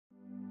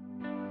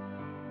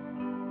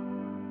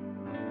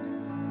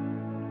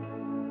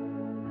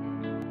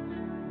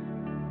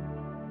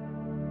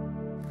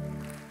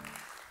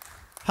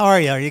How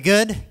are you? Are you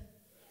good?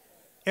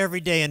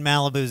 Every day in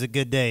Malibu is a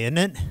good day, isn't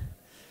it?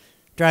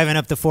 Driving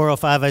up the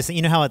 405, I said,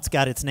 you know how it's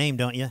got its name,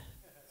 don't you?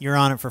 You're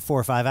on it for 4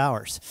 or 5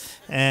 hours.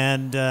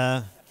 And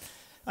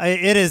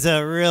it is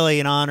really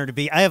an honor to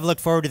be. I have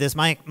looked forward to this.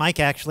 Mike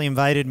actually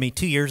invited me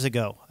 2 years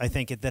ago, I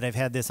think, that I've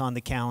had this on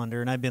the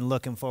calendar, and I've been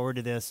looking forward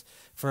to this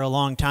for a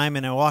long time.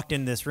 And I walked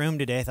in this room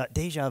today. I thought,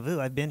 deja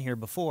vu, I've been here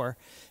before.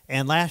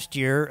 And last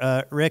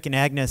year, Rick and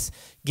Agnes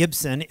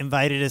Gibson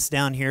invited us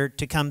down here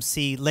to come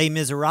see Les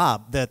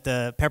Miserables that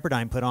the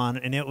Pepperdine put on,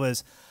 and it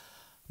was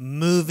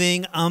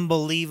moving,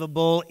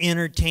 unbelievable,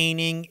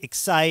 entertaining,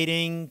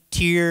 exciting,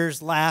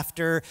 tears,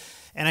 laughter,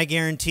 and I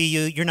guarantee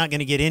you, you're not going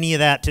to get any of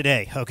that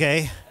today,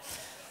 okay?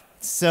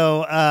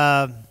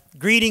 So,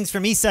 greetings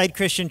from Eastside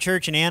Christian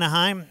Church in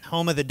Anaheim,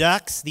 home of the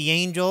Ducks, the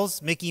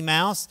Angels, Mickey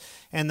Mouse,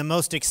 and the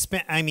most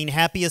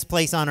happiest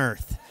place on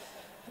earth.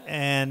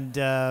 And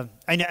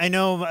I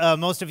know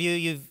most of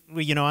you,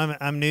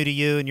 I'm new to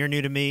you, and you're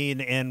new to me,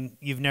 and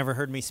you've never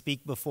heard me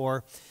speak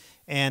before.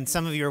 And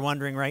some of you are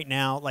wondering right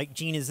now, like,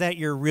 Gene, is that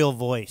your real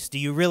voice? Do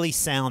you really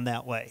sound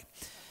that way?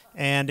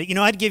 And,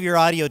 I'd give your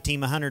audio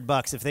team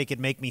 $100 if they could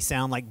make me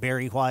sound like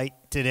Barry White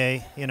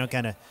today,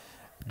 kind of,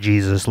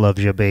 Jesus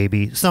loves you,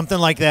 baby, something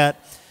like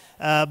that.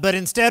 But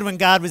instead, when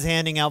God was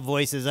handing out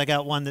voices, I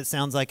got one that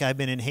sounds like I've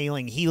been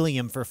inhaling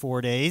helium for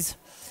 4 days.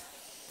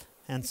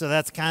 And so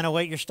that's kind of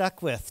what you're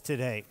stuck with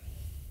today.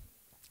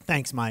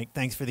 Thanks, Mike.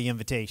 Thanks for the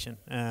invitation.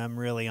 I'm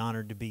really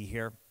honored to be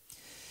here.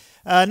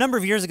 A number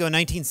of years ago,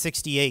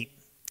 1968,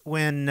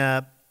 when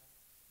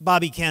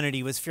Bobby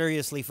Kennedy was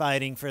furiously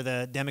fighting for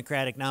the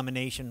Democratic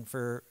nomination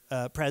for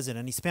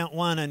president, he spent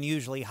one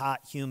unusually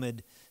hot,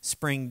 humid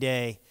spring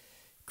day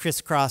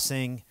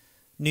crisscrossing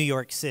New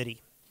York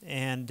City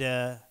and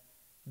the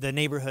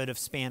neighborhood of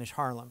Spanish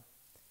Harlem.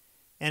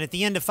 And at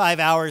the end of 5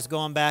 hours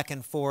going back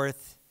and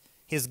forth,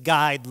 his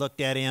guide looked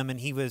at him, and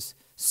he was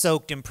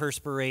soaked in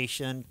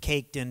perspiration,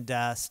 caked in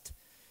dust.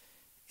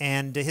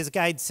 And his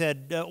guide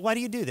said, why do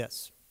you do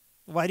this?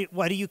 Why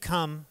do you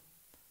come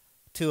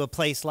to a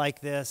place like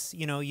this?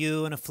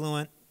 You, an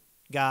affluent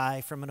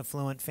guy from an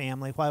affluent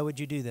family, why would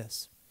you do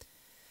this?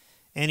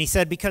 And he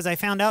said, because I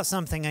found out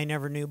something I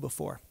never knew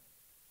before.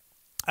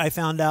 I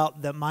found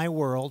out that my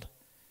world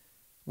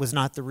was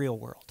not the real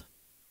world.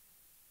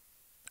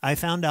 I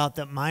found out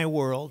that my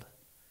world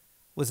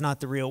was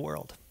not the real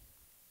world.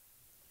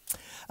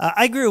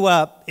 I grew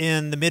up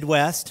in the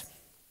Midwest,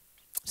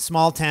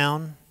 small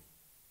town,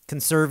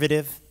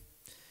 conservative,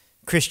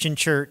 Christian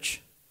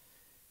church,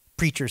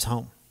 preacher's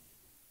home.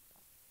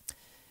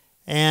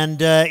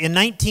 And in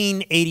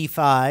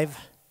 1985,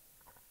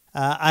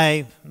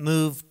 I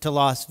moved to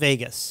Las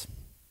Vegas.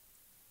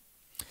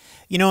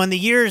 In the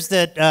years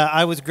that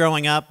I was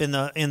growing up in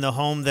the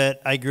home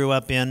that I grew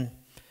up in,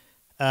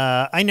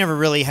 I never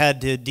really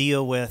had to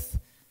deal with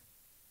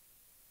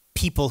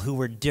people who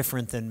were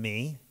different than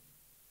me,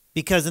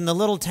 because in the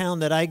little town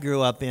that I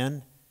grew up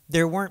in,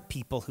 there weren't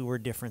people who were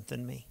different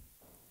than me.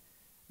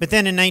 But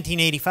then in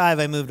 1985,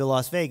 I moved to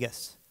Las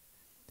Vegas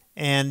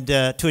and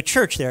to a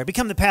church there. I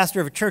became the pastor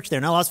of a church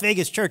there. Now, Las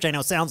Vegas church, I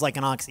know, sounds like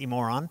an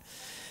oxymoron.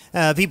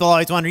 People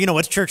always wonder,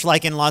 what's church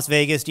like in Las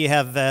Vegas? Do you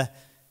have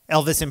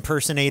Elvis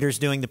impersonators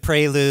doing the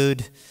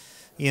prelude?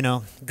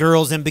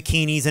 Girls in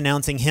bikinis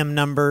announcing hymn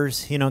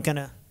numbers, kind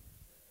of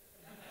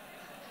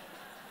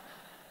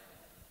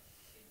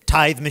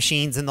tithe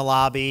machines in the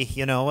lobby,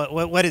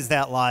 what is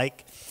that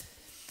like?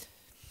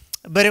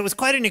 But it was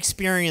quite an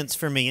experience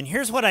for me. And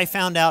here's what I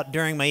found out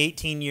during my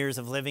 18 years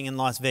of living in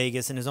Las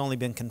Vegas, and has only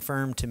been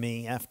confirmed to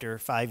me after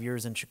 5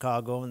 years in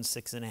Chicago and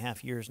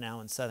 6.5 years now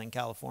in Southern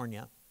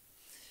California,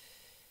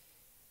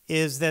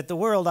 is that the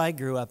world I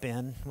grew up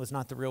in was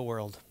not the real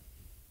world.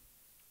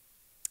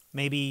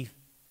 Maybe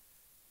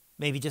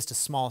just a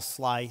small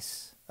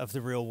slice of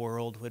the real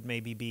world would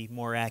maybe be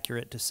more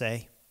accurate to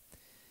say.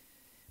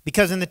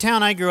 Because in the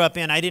town I grew up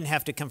in, I didn't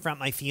have to confront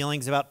my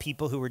feelings about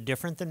people who were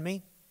different than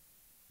me.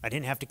 I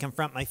didn't have to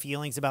confront my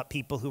feelings about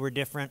people who were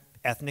different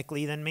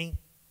ethnically than me,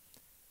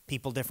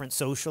 people different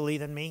socially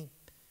than me,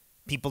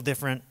 people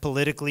different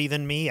politically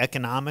than me,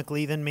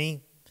 economically than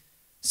me,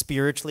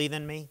 spiritually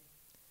than me.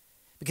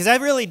 Because I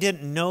really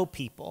didn't know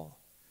people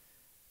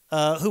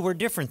who were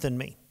different than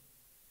me.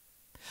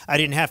 I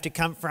didn't have to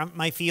confront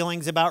my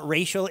feelings about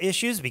racial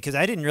issues because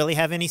I didn't really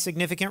have any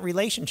significant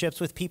relationships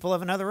with people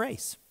of another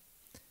race.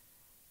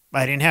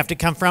 I didn't have to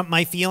confront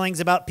my feelings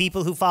about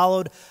people who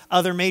followed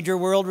other major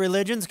world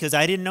religions because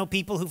I didn't know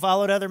people who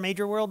followed other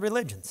major world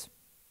religions.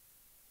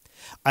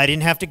 I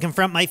didn't have to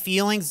confront my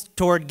feelings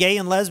toward gay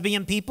and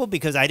lesbian people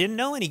because I didn't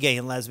know any gay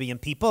and lesbian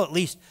people. At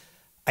least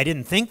I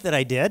didn't think that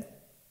I did.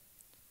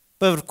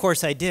 But of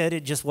course I did.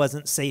 It just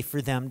wasn't safe for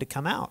them to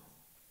come out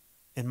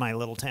in my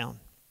little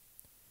town.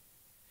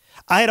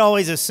 I had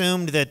always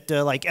assumed that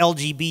like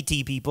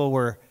LGBT people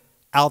were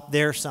out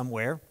there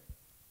somewhere.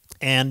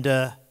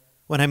 And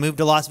when I moved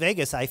to Las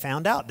Vegas, I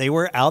found out they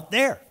were out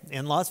there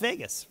in Las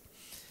Vegas.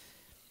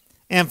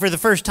 And for the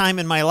first time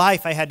in my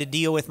life, I had to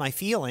deal with my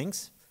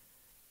feelings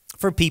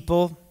for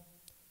people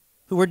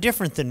who were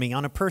different than me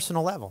on a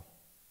personal level.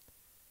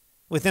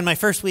 Within my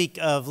first week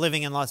of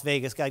living in Las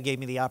Vegas, God gave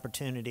me the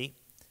opportunity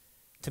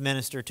to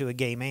minister to a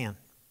gay man.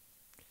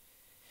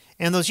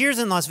 And those years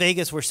in Las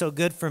Vegas were so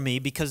good for me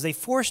because they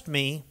forced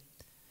me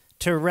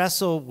to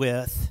wrestle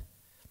with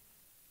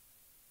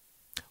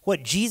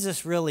what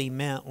Jesus really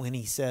meant when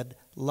he said,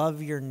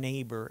 love your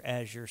neighbor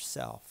as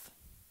yourself.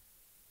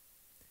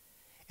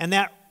 And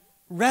that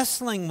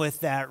wrestling with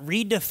that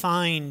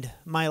redefined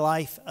my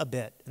life a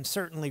bit, and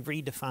certainly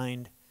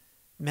redefined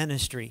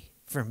ministry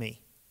for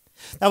me.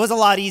 That was a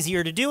lot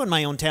easier to do in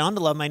my own town,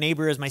 to love my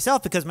neighbor as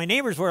myself, because my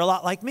neighbors were a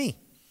lot like me.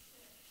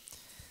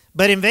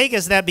 But in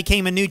Vegas, that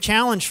became a new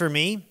challenge for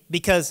me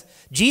because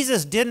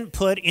Jesus didn't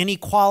put any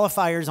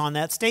qualifiers on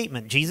that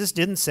statement. Jesus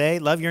didn't say,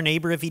 love your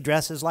neighbor if he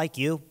dresses like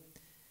you,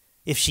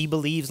 if she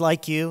believes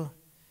like you,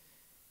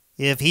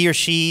 if he or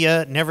she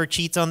never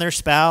cheats on their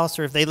spouse,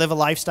 or if they live a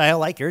lifestyle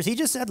like yours. He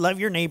just said, love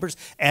your neighbors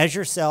as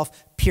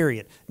yourself,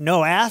 period.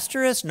 No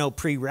asterisk, no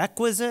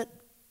prerequisite,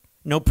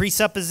 no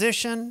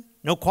presupposition,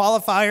 no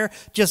qualifier,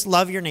 just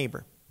love your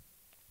neighbor,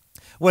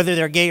 whether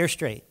they're gay or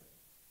straight,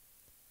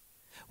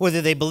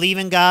 whether they believe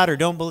in God or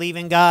don't believe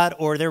in God,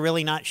 or they're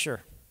really not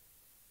sure,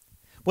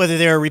 whether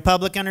they're a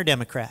Republican or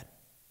Democrat,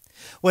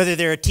 whether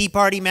they're a Tea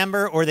Party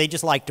member or they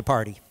just like to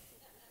party,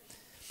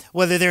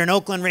 whether they're an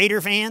Oakland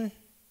Raider fan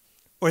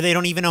or they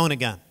don't even own a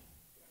gun.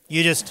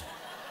 Just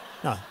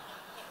a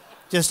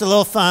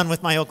little fun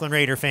with my Oakland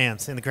Raider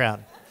fans in the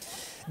crowd.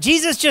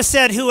 Jesus just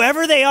said,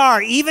 whoever they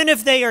are, even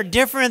if they are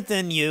different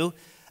than you,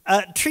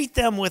 treat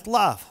them with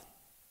love.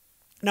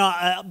 Now,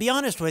 I'll be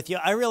honest with you,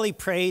 I really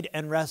prayed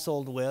and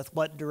wrestled with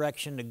what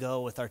direction to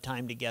go with our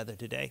time together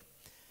today.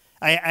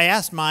 I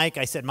asked Mike,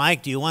 I said,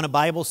 Mike, do you want a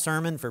Bible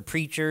sermon for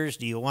preachers?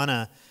 Do you want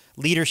a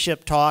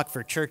leadership talk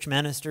for church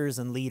ministers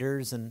and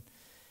leaders?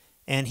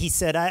 And he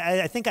said,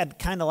 I think I'd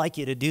kind of like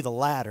you to do the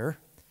latter.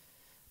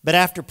 But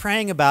after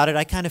praying about it,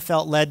 I kind of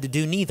felt led to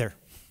do neither.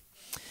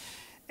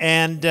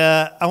 And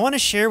I want to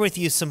share with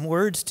you some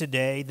words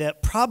today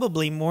that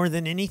probably more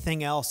than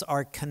anything else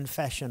are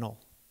confessional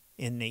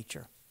in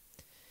nature.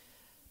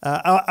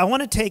 I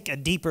want to take a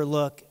deeper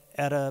look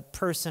at a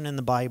person in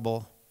the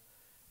Bible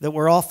that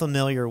we're all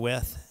familiar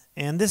with.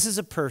 And this is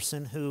a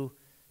person who,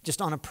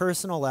 just on a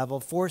personal level,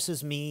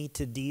 forces me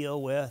to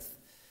deal with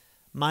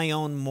my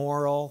own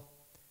moral,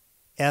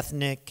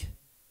 ethnic,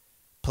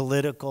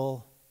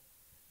 political,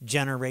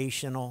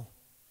 generational,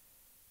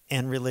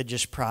 and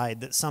religious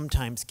pride that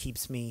sometimes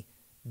keeps me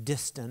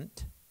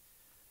distant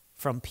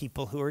from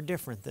people who are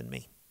different than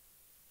me.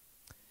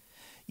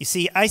 You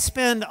see, I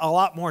spend a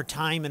lot more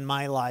time in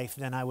my life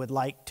than I would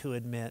like to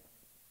admit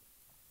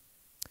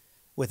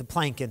with a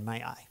plank in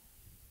my eye.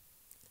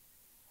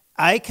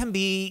 I can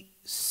be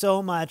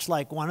so much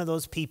like one of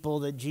those people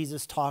that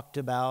Jesus talked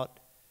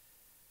about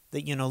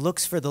that,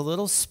 looks for the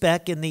little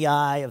speck in the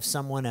eye of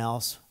someone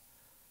else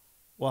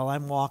while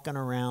I'm walking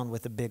around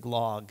with a big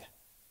log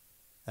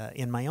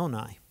in my own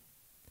eye.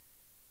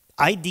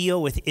 I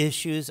deal with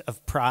issues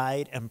of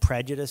pride and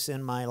prejudice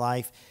in my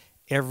life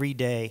every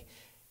day.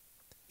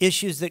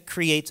 Issues that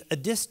creates a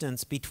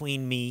distance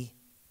between me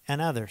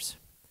and others.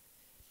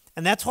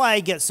 And that's why I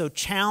get so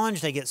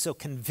challenged, I get so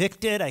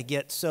convicted, I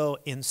get so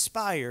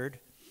inspired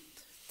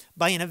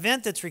by an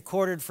event that's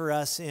recorded for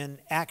us in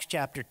Acts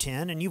chapter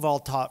 10, and you've all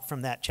taught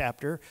from that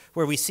chapter,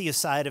 where we see a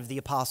side of the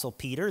Apostle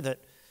Peter that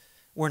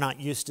we're not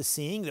used to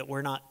seeing, that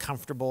we're not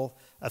comfortable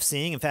of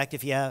seeing. In fact,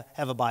 if you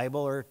have a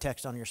Bible or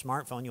text on your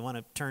smartphone, you want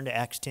to turn to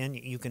Acts 10,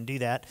 you can do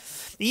that.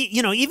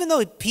 Even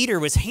though Peter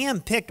was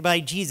handpicked by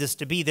Jesus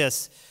to be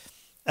this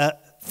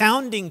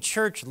founding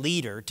church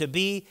leader, to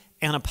be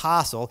an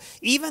apostle,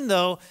 even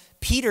though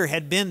Peter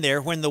had been there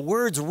when the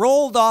words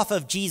rolled off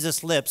of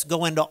Jesus' lips,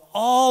 go into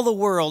all the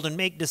world and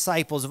make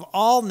disciples of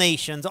all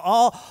nations,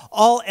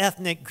 all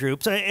ethnic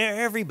groups,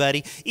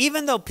 everybody,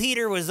 even though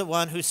Peter was the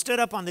one who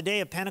stood up on the day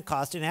of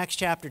Pentecost in Acts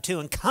chapter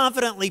 2 and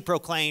confidently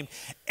proclaimed,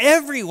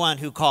 everyone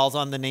who calls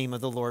on the name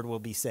of the Lord will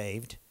be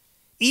saved.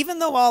 Even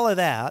though all of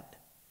that,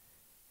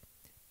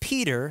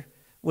 Peter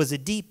was a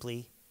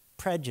deeply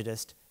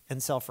prejudiced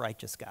and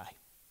self-righteous guy.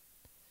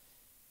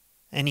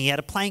 And he had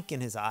a plank in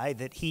his eye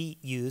that he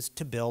used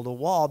to build a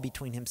wall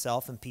between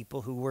himself and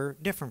people who were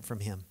different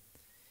from him.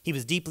 He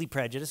was deeply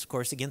prejudiced, of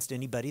course, against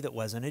anybody that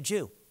wasn't a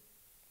Jew.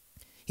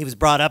 He was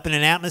brought up in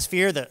an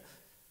atmosphere that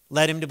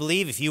led him to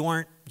believe if you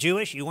weren't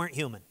Jewish, you weren't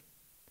human.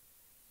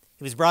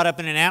 He was brought up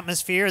in an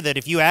atmosphere that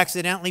if you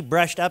accidentally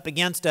brushed up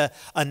against a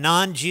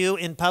non-Jew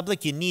in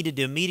public, you needed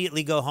to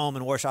immediately go home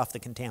and wash off the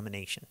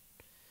contamination.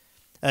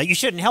 You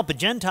shouldn't help a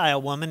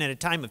Gentile woman at a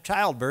time of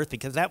childbirth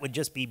because that would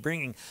just be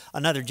bringing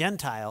another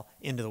Gentile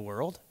into the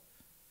world.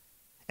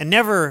 And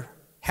never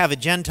have a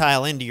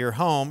Gentile into your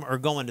home or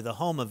go into the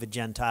home of a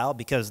Gentile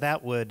because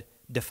that would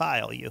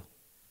defile you.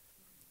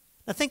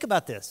 Now think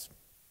about this.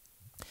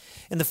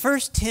 In the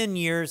first 10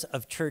 years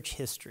of church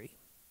history,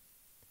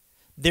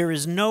 there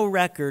is no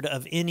record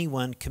of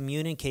anyone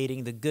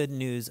communicating the good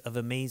news of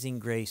amazing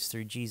grace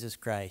through Jesus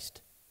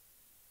Christ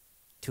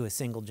to a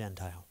single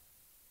Gentile.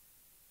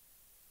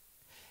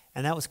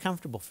 And that was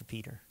comfortable for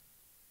Peter.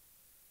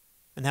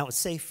 And that was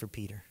safe for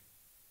Peter.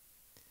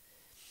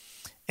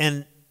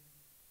 And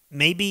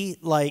maybe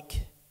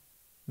like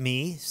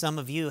me, some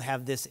of you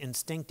have this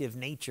instinctive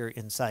nature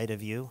inside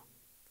of you,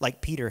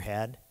 like Peter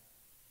had,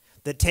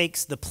 that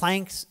takes the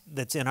planks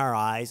that's in our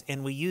eyes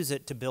and we use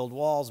it to build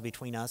walls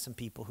between us and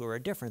people who are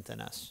different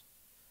than us.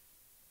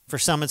 For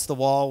some, it's the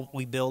wall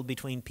we build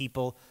between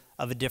people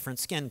of a different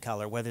skin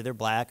color, whether they're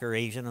black or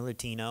Asian or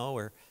Latino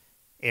or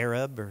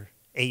Arab or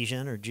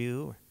Asian or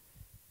Jew.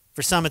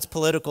 For some, it's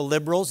political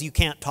liberals you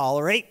can't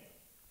tolerate.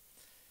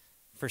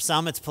 For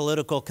some, it's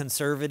political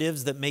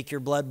conservatives that make your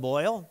blood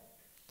boil.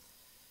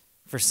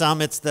 For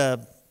some, it's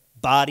the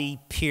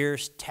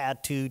body-pierced,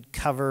 tattooed,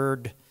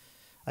 covered,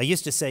 I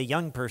used to say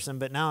young person,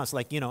 but now it's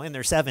like, in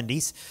their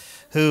 70s,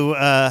 who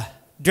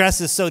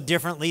dresses so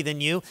differently than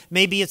you.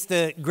 Maybe it's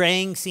the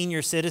graying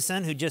senior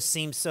citizen who just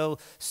seems so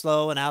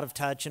slow and out of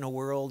touch in a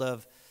world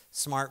of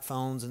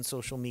smartphones and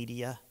social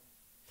media.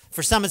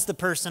 For some, it's the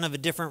person of a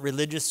different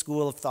religious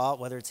school of thought,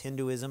 whether it's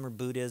Hinduism or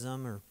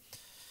Buddhism or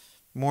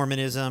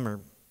Mormonism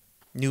or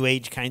New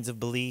Age kinds of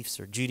beliefs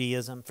or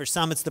Judaism. For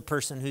some, it's the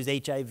person who's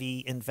HIV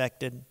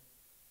infected.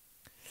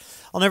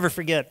 I'll never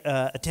forget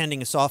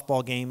attending a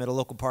softball game at a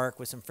local park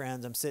with some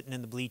friends. I'm sitting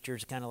in the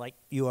bleachers, kind of like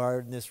you are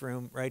in this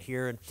room right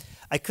here, and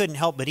I couldn't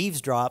help but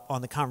eavesdrop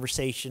on the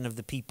conversation of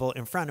the people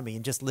in front of me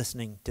and just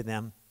listening to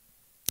them.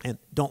 And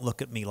don't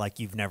look at me like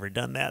you've never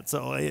done that.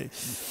 So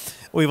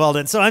we've all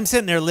done. So I'm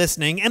sitting there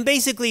listening, and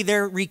basically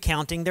they're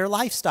recounting their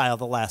lifestyle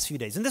the last few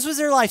days. And this was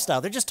their lifestyle.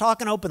 They're just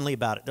talking openly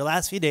about it. The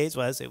last few days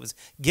was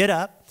get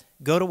up,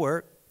 go to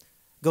work,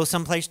 go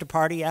someplace to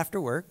party after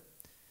work,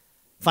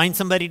 find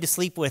somebody to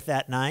sleep with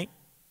that night,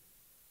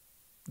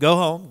 go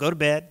home, go to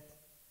bed,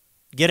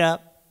 get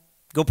up,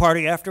 go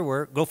party after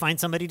work, go find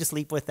somebody to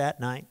sleep with that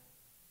night.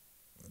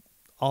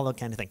 All that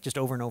kind of thing, just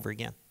over and over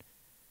again.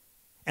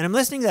 And I'm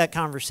listening to that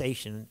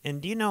conversation, and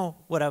do you know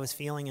what I was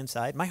feeling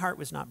inside? My heart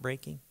was not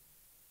breaking.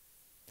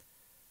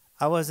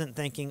 I wasn't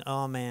thinking,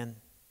 oh man,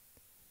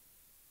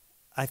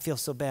 I feel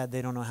so bad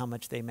they don't know how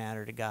much they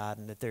matter to God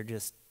and that they're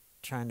just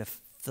trying to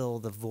fill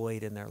the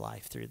void in their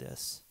life through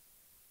this.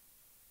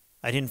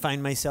 I didn't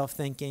find myself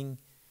thinking,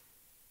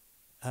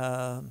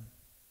 but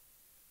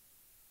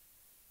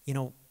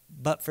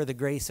for the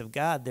grace of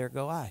God, there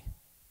go I.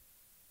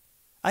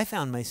 I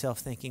found myself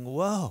thinking,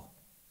 whoa,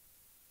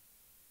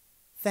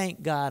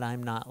 thank God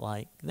I'm not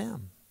like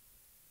them.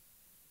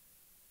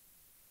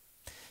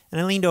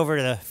 And I leaned over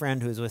to the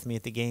friend who was with me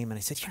at the game, and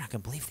I said, you're not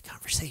going to believe the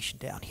conversation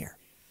down here.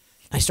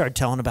 I started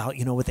telling about,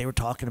 what they were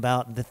talking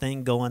about and the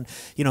thing going,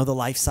 the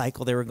life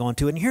cycle they were going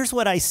to. And here's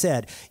what I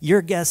said.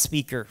 Your guest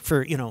speaker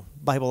for,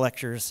 Bible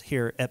lectures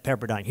here at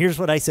Pepperdine. Here's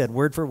what I said,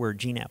 word for word,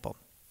 Gene Appel.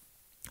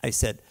 I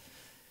said,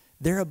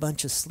 they're a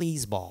bunch of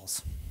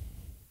sleazeballs.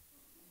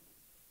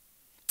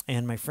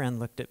 And my friend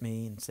looked at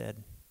me and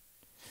said,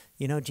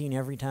 Gene,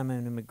 every time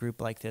I'm in a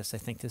group like this, I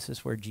think this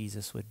is where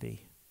Jesus would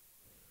be.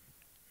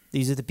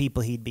 These are the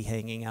people he'd be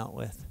hanging out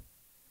with.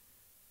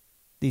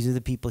 These are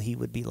the people he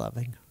would be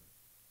loving.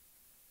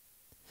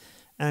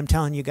 And I'm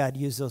telling you, God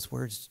used those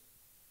words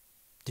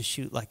to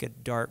shoot like a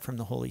dart from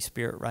the Holy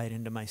Spirit right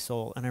into my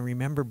soul. And I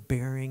remember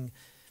burying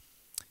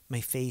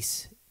my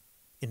face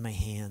in my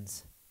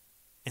hands.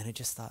 And I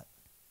just thought,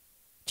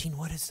 Gene,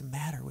 what is the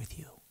matter with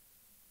you?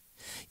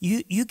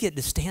 You get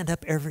to stand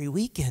up every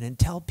weekend and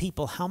tell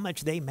people how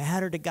much they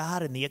matter to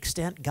God and the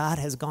extent God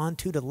has gone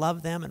to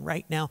love them. And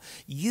right now,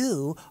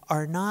 you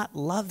are not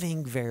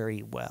loving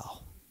very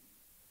well.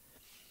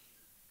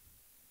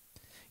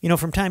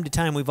 From time to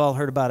time, we've all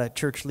heard about a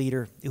church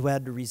leader who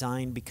had to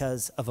resign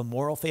because of a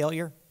moral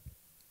failure.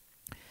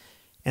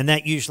 And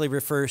that usually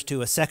refers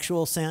to a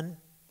sexual sin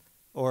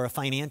or a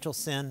financial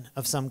sin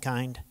of some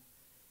kind.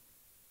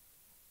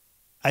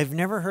 I've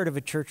never heard of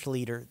a church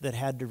leader that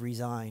had to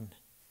resign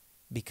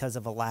because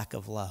of a lack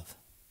of love.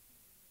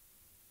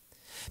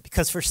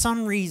 Because for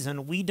some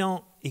reason, we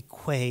don't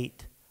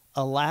equate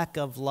a lack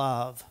of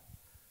love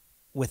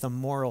with a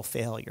moral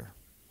failure.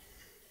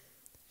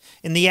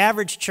 In the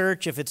average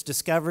church, if it's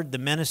discovered the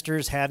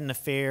ministers had an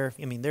affair,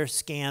 there's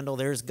scandal,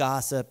 there's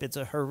gossip, it's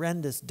a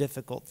horrendous,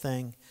 difficult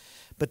thing.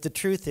 But the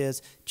truth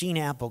is, Gene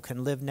Appel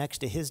can live next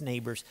to his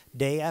neighbors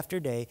day after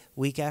day,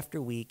 week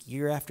after week,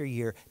 year after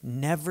year,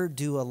 never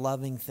do a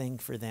loving thing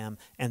for them,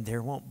 and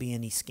there won't be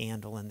any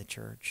scandal in the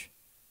church.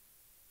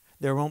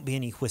 There won't be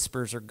any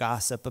whispers or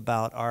gossip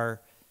about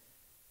our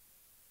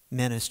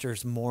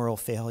minister's moral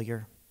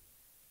failure.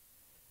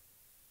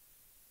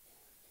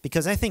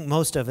 Because I think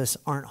most of us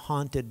aren't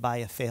haunted by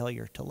a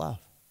failure to love.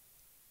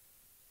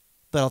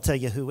 But I'll tell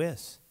you who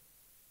is.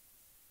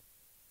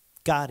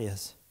 God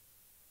is.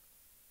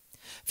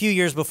 A few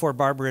years before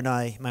Barbara and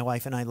I, my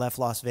wife and I, left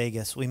Las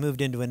Vegas, we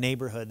moved into a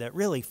neighborhood that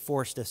really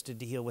forced us to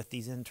deal with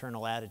these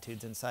internal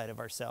attitudes inside of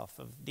ourselves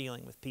of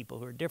dealing with people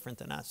who are different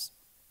than us.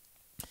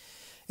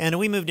 And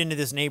we moved into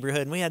this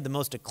neighborhood, and we had the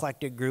most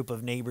eclectic group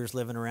of neighbors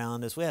living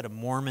around us. We had a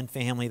Mormon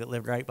family that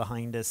lived right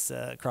behind us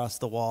across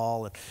the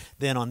wall. And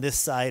then on this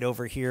side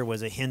over here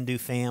was a Hindu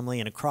family,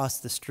 and across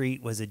the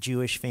street was a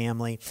Jewish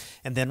family.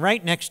 And then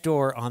right next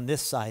door on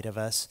this side of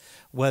us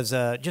was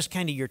just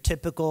kind of your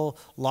typical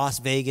Las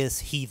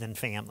Vegas heathen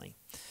family.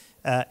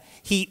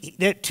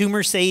 Two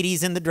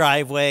Mercedes in the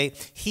driveway.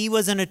 He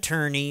was an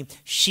attorney.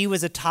 She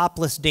was a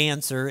topless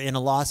dancer in a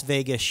Las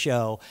Vegas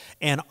show.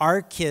 And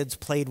our kids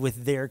played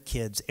with their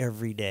kids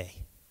every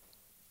day.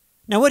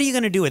 Now, what are you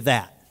going to do with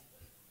that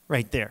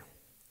right there?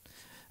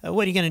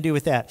 What are you going to do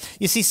with that?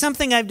 You see,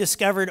 something I've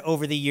discovered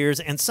over the years,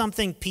 and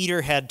something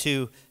Peter had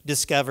to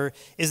discover,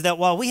 is that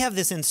while we have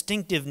this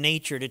instinctive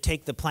nature to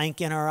take the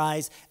plank in our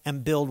eyes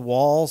and build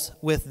walls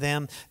with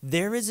them,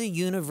 there is a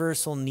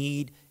universal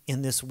need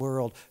in this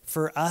world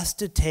for us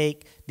to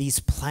take these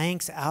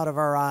planks out of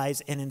our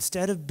eyes, and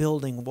instead of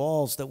building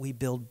walls, that we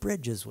build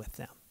bridges with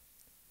them.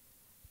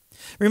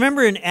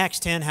 Remember in Acts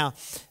 10 how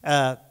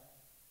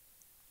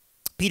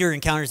Peter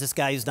encounters this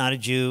guy who's not a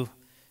Jew,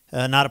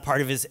 not a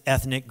part of his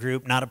ethnic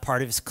group, not a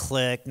part of his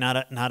clique, not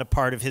a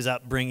part of his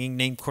upbringing,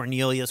 named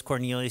Cornelius.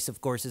 Cornelius, of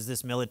course, is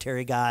this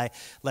military guy,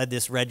 led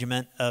this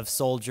regiment of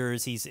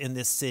soldiers. He's in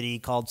this city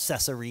called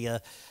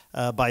Caesarea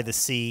by the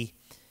sea.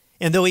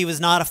 And though he was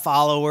not a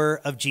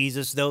follower of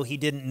Jesus, though he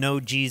didn't know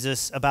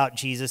Jesus, about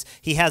Jesus,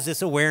 he has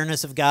this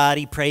awareness of God.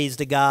 He prays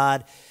to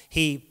God.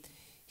 He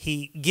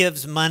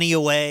gives money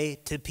away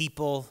to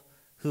people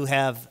who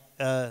have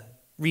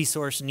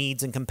resource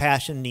needs and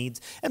compassion needs.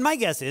 And my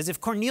guess is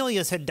if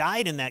Cornelius had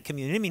died in that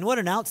community, I mean, what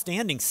an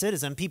outstanding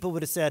citizen. People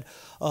would have said,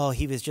 oh,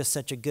 he was just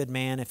such a good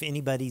man. If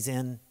anybody's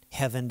in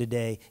heaven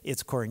today,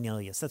 it's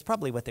Cornelius. That's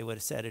probably what they would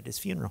have said at his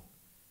funeral.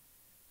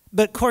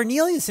 But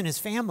Cornelius and his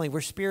family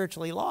were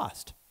spiritually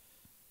lost.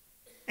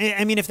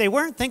 I mean, if they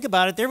weren't, think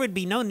about it, there would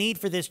be no need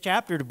for this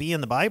chapter to be in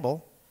the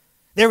Bible.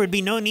 There would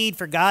be no need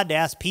for God to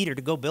ask Peter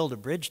to go build a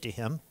bridge to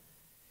him.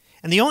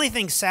 And the only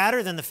thing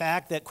sadder than the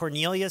fact that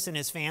Cornelius and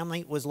his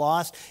family was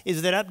lost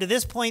is that up to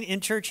this point in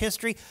church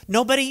history,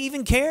 nobody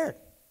even cared.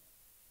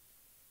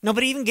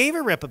 Nobody even gave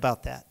a rip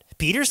about that.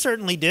 Peter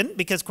certainly didn't,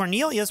 because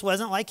Cornelius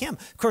wasn't like him.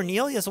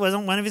 Cornelius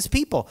wasn't one of his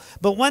people.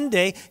 But one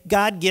day,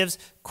 God gives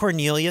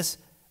Cornelius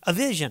a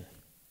vision.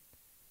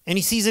 And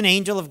he sees an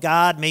angel of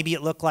God. Maybe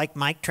it looked like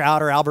Mike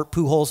Trout or Albert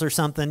Pujols or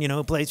something,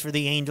 who plays for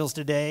the Angels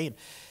today.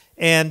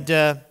 And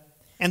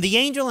the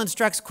angel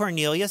instructs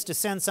Cornelius to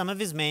send some of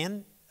his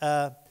men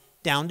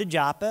down to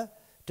Joppa,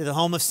 to the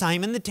home of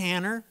Simon the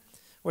tanner,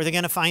 where they're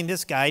going to find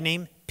this guy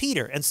named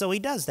Peter. And so he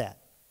does that.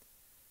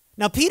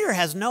 Now, Peter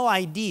has no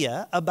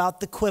idea about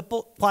the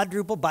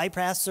quadruple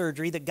bypass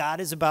surgery that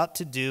God is about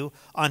to do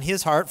on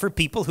his heart for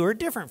people who are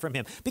different from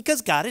him,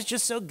 because God is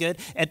just so good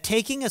at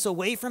taking us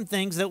away from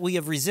things that we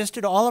have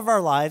resisted all of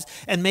our lives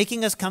and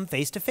making us come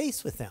face to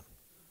face with them.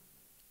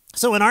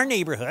 So in our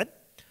neighborhood,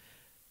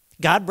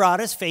 God brought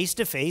us face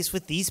to face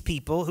with these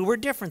people who were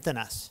different than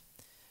us.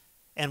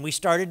 And we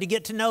started to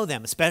get to know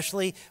them.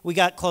 Especially, we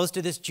got close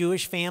to this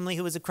Jewish family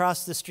who was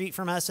across the street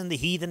from us, and the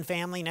heathen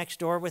family next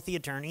door with the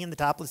attorney and the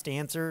topless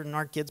dancer, and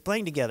our kids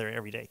playing together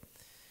every day.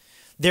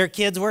 Their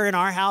kids were in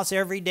our house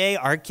every day.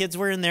 Our kids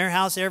were in their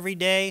house every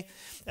day.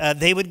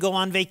 They would go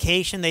on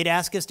vacation. They'd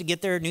ask us to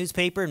get their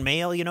newspaper and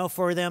mail,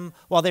 for them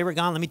while they were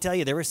gone. Let me tell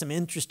you, there were some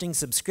interesting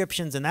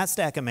subscriptions in that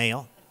stack of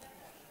mail.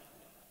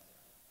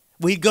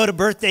 We'd go to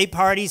birthday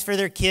parties for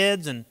their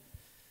kids, and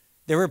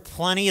there were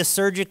plenty of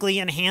surgically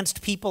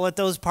enhanced people at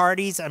those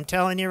parties, I'm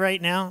telling you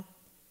right now.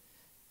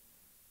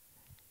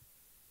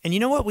 And you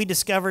know what we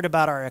discovered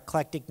about our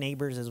eclectic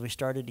neighbors as we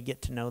started to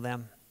get to know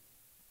them?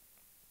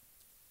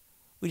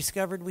 We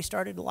discovered we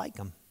started to like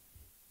them.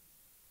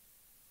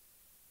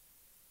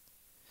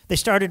 They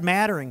started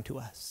mattering to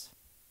us.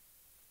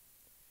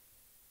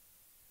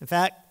 In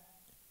fact,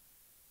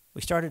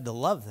 we started to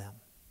love them.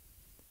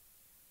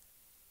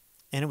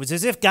 And it was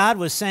as if God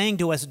was saying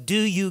to us, do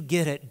you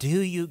get it?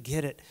 Do you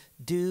get it?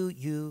 Do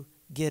you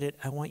get it?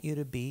 I want you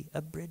to be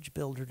a bridge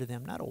builder to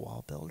them, not a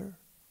wall builder.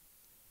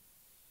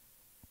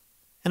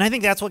 And I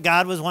think that's what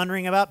God was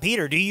wondering about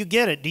Peter. Do you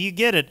get it? Do you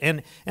get it?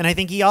 And I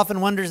think he often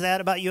wonders that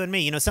about you and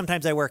me.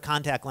 Sometimes I wear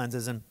contact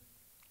lenses, and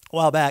a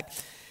while back,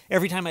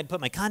 every time I'd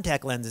put my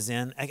contact lenses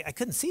in, I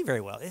couldn't see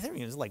very well.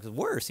 It was like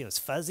worse. It was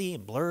fuzzy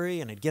and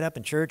blurry, and I'd get up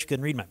in church,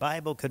 couldn't read my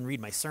Bible, couldn't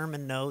read my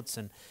sermon notes,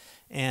 and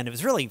it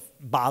was really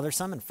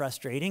bothersome and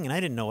frustrating, and I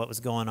didn't know what was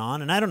going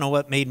on. And I don't know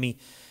what made me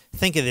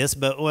think of this,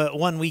 but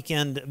one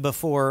weekend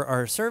before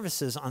our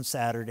services on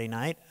Saturday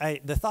night,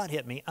 the thought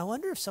hit me, I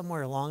wonder if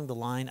somewhere along the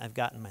line I've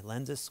gotten my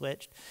lenses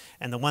switched,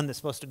 and the one that's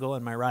supposed to go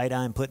in my right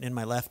eye I'm putting in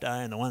my left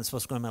eye, and the one that's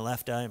supposed to go in my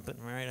left eye I'm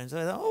putting in my right eye.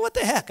 So I thought, what the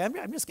heck,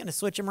 I'm just going to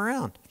switch them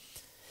around.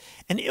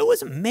 And it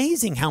was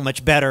amazing how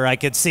much better I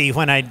could see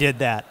when I did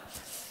that.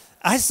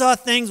 I saw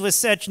things with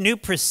such new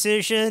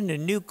precision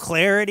and new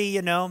clarity,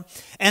 And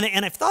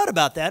I've thought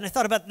about that. And I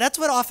thought about that's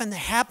what often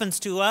happens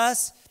to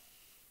us,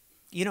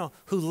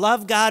 who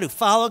love God, who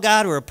follow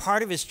God, who are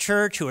part of his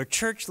church, who are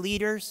church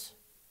leaders.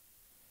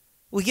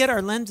 We get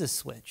our lenses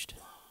switched.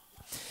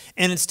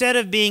 And instead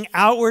of being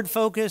outward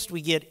focused, we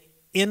get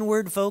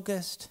inward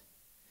focused.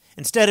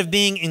 Instead of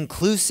being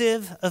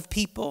inclusive of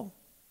people,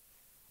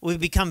 we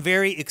become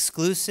very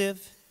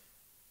exclusive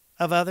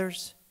of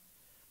others.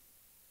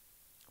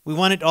 We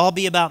want it to all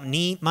be about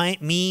me, my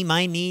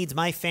needs,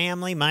 my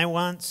family, my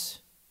wants.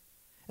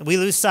 And we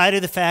lose sight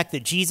of the fact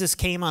that Jesus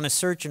came on a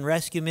search and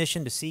rescue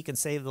mission to seek and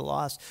save the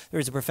lost. There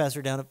was a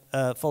professor down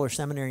at Fuller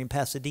Seminary in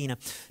Pasadena,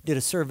 did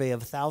a survey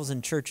of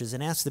 1,000 churches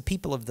and asked the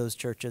people of those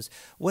churches,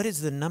 what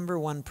is the number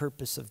one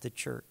purpose of the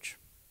church?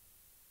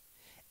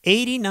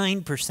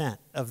 89%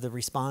 of the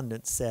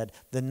respondents said,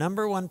 the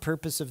number one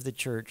purpose of the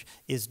church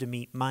is to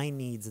meet my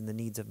needs and the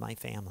needs of my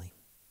family.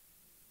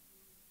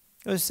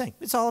 I was saying,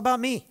 it's all about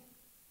me.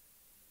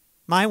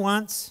 My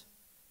wants,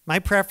 my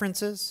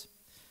preferences,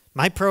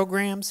 my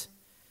programs,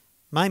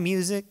 my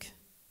music.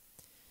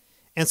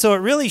 And so it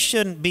really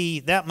shouldn't be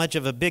that much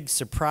of a big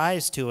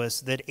surprise to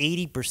us that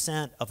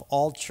 80% of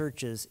all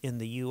churches in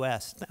the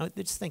U.S., now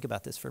just think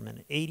about this for a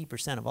minute,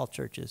 80% of all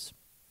churches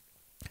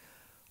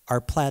are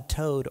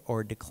plateaued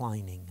or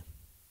declining.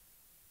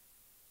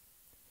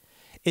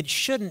 It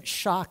shouldn't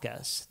shock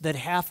us that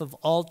half of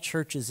all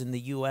churches in the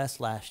U.S.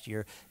 last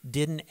year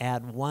didn't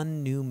add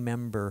one new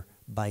member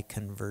by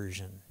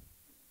conversion.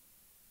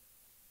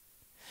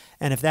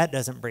 And if that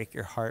doesn't break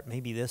your heart,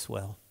 maybe this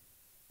will.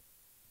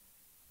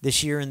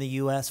 This year in the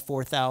U.S.,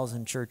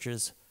 4,000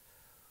 churches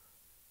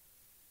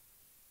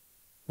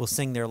will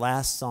sing their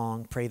last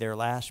song, pray their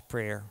last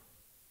prayer,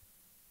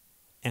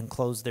 and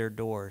close their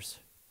doors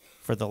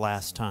for the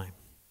last time.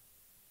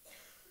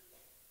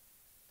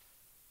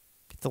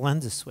 The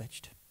lens is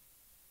switched.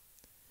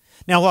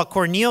 Now, while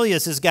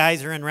Cornelius'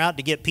 guys are en route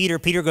to get Peter,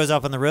 Peter goes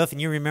up on the roof,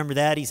 and you remember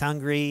that. He's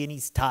hungry, and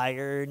he's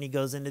tired, and he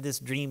goes into this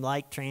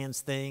dreamlike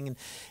trance thing,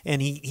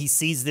 and he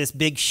sees this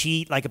big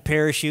sheet like a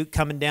parachute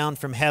coming down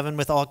from heaven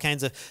with all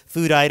kinds of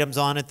food items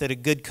on it that a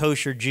good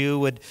kosher Jew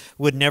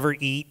would never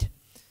eat.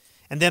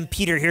 And then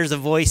Peter hears a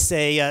voice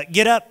say,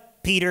 get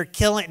up, Peter,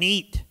 kill it and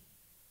eat.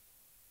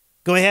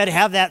 Go ahead,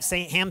 have that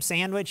ham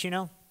sandwich,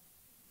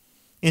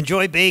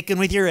 Enjoy bacon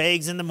with your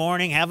eggs in the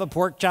morning, have a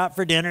pork chop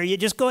for dinner. You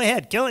just go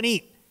ahead, kill and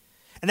eat.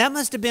 And that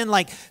must have been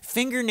like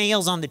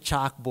fingernails on the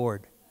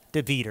chalkboard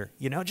to Peter,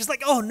 just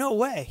like, oh, no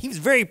way. He was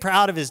very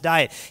proud of his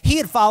diet. He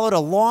had followed a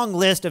long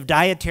list of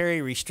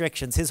dietary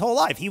restrictions his whole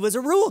life. He was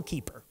a rule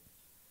keeper.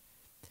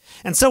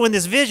 And so in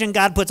this vision,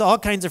 God puts all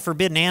kinds of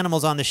forbidden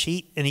animals on the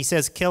sheet, and he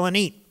says, kill and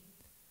eat.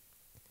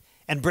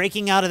 And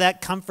breaking out of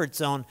that comfort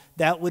zone,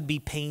 that would be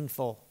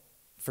painful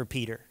for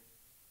Peter.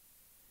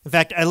 In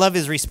fact, I love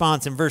his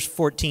response in verse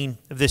 14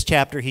 of this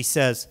chapter. He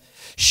says,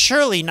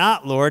 surely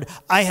not, Lord.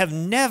 I have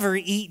never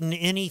eaten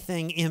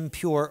anything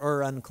impure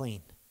or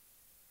unclean.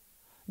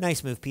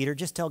 Nice move, Peter.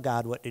 Just tell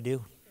God what to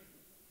do.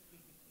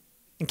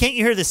 And can't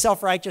you hear the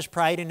self-righteous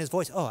pride in his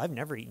voice? Oh, I've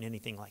never eaten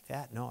anything like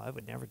that. No, I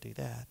would never do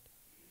that.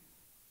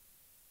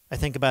 I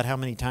think about how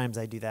many times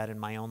I do that in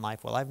my own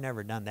life. Well, I've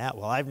never done that.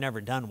 Well, I've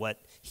never done what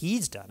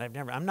he's done.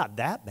 I'm not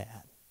that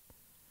bad.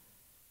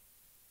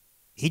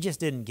 He just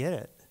didn't get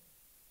it.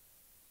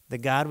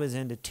 That God was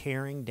into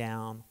tearing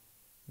down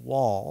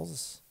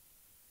walls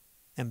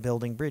and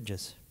building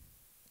bridges.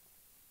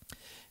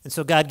 And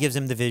so God gives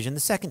him the vision the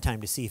second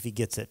time to see if he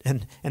gets it.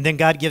 And then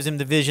God gives him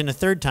the vision a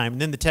third time.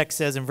 And then the text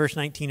says in verse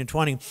 19 and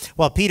 20,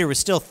 while Peter was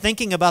still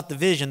thinking about the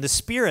vision, the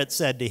Spirit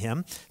said to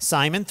him,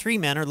 Simon, 3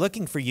 men are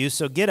looking for you,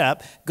 so get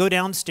up, go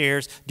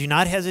downstairs, do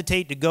not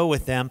hesitate to go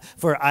with them,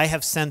 for I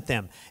have sent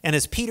them. And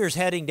as Peter's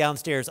heading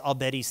downstairs, I'll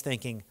bet he's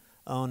thinking,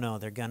 oh no,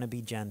 they're going to be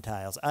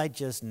Gentiles. I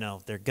just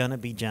know they're going to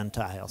be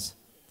Gentiles.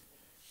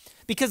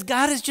 Because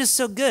God is just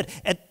so good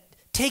at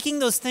taking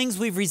those things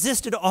we've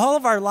resisted all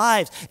of our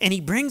lives, and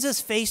he brings us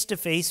face to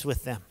face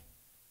with them.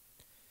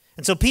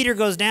 And so Peter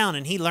goes down,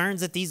 and he learns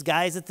that these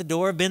guys at the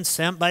door have been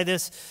sent by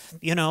this,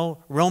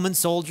 Roman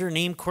soldier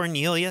named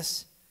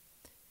Cornelius.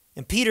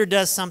 And Peter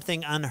does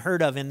something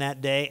unheard of in that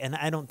day, and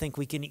I don't think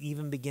we can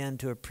even begin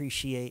to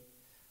appreciate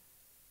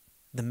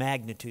the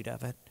magnitude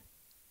of it.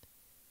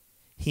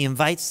 He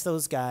invites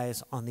those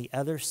guys on the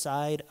other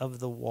side of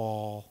the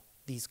wall,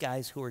 these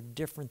guys who are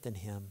different than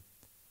him,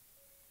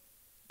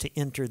 to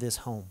enter this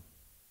home,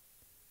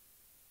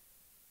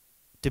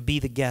 to be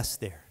the guest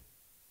there.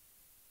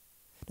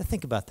 Now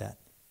think about that.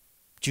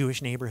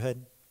 Jewish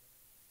neighborhood.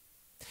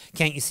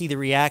 Can't you see the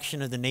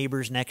reaction of the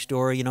neighbors next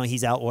door?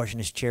 He's out washing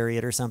his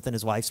chariot or something.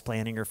 His wife's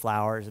planting her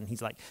flowers, and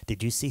he's like,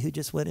 did you see who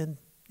just went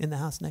in the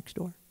house next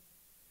door?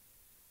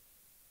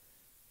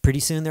 Pretty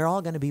soon they're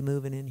all going to be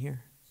moving in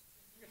here.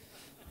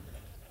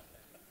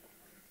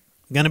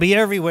 Going to be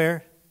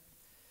everywhere.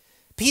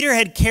 Peter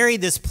had carried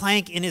this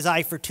plank in his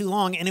eye for too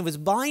long, and it was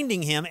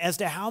blinding him as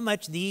to how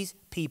much these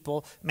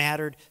people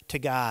mattered to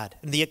God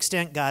and the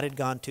extent God had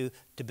gone to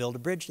build a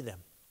bridge to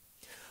them.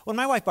 When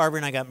my wife Barbara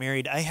and I got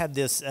married, I had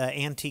this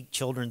antique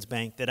children's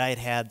bank that I had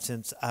had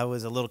since I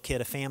was a little kid.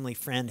 A family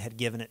friend had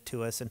given it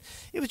to us, and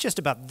it was just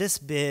about this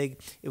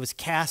big. It was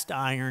cast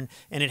iron,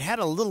 and it had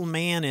a little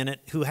man in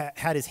it who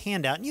had his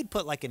hand out, and you'd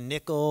put like a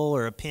nickel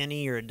or a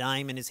penny or a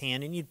dime in his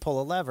hand, and you'd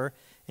pull a lever,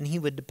 and he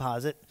would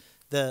deposit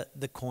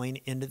the coin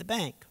into the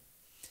bank.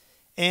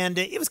 And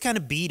it was kind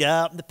of beat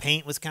up. The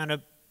paint was kind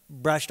of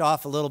brushed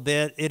off a little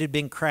bit. It had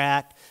been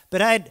cracked.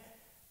 But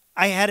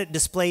I had it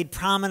displayed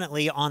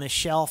prominently on a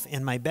shelf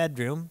in my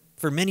bedroom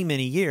for many,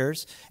 many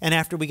years. And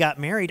after we got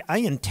married, I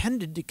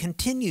intended to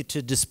continue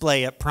to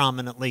display it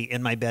prominently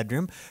in my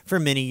bedroom for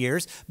many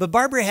years. But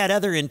Barbara had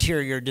other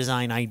interior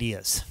design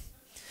ideas.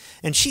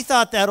 And she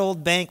thought that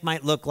old bank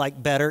might look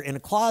like better in a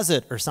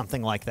closet or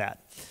something like that.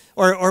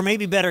 Or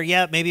maybe better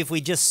yet, maybe if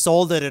we just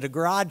sold it at a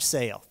garage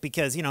sale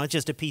because, you know, it's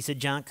just a piece of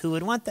junk. Who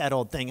would want that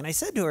old thing? And I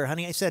said to her,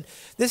 honey, I said,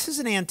 this is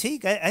an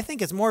antique. I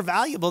think it's more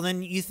valuable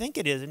than you think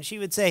it is. And she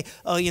would say,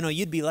 oh, you know,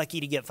 you'd be lucky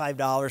to get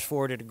 $5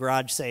 for it at a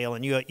garage sale,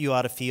 and you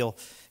ought to feel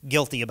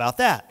guilty about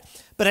that.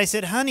 But I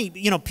said, honey,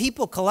 you know,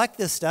 people collect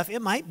this stuff.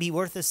 It might be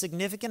worth a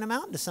significant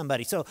amount to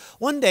somebody. So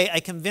one day I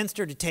convinced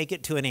her to take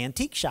it to an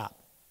antique shop.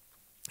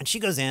 And she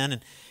goes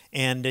in,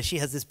 and she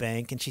has this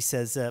bank, and she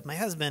says, my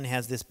husband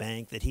has this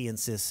bank that he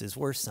insists is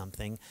worth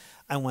something.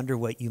 I wonder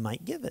what you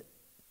might give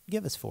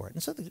us for it.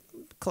 And so the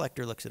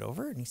collector looks it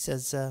over, and he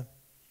says, I'll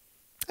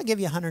give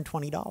you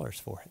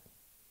 $120 for it.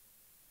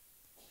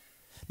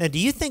 Now, do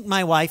you think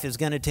my wife is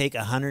going to take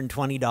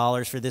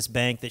 $120 for this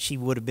bank that she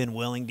would have been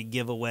willing to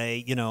give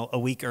away, you know, a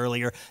week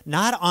earlier?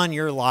 Not on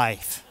your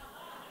life.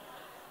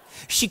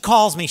 She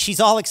calls me.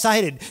 She's all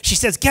excited. She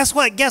says, guess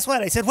what? Guess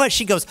what? I said, what?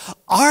 She goes,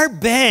 our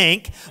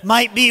bank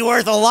might be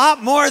worth a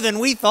lot more than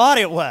we thought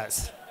it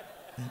was.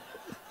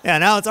 Yeah,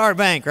 now it's our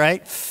bank,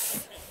 right?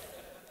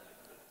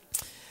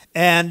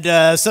 And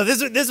so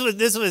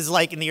this was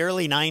like in the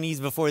early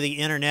 90s before the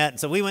internet. And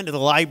so we went to the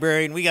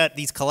library and we got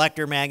these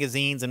collector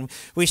magazines and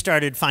we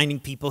started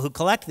finding people who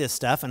collect this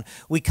stuff. And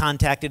we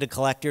contacted a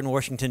collector in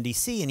Washington,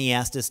 D.C. and he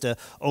asked us to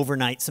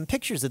overnight some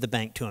pictures of the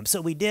bank to him.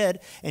 So we did,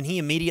 and he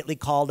immediately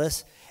called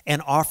us and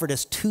offered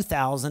us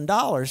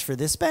 $2,000 for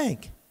this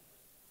bank.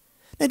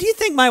 Now, do you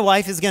think my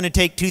wife is going to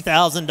take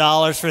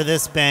 $2,000 for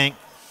this bank?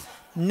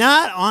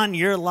 Not on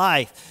your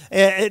life.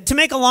 To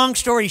make a long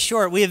story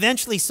short, we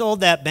eventually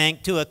sold that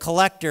bank to a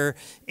collector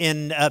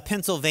in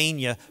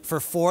Pennsylvania for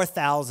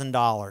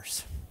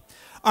 $4,000.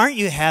 Aren't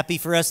you happy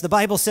for us? The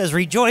Bible says,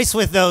 rejoice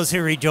with those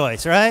who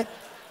rejoice, right?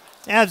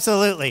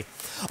 Absolutely.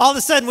 All of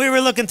a sudden, we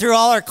were looking through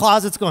all our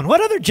closets going, what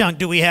other junk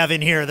do we have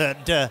in here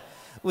that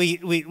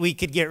we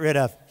could get rid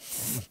of?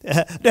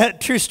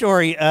 True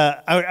story.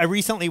 I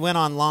recently went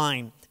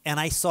online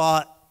and I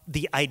saw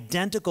the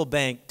identical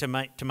bank to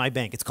my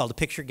bank. It's called a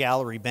Picture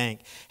Gallery Bank.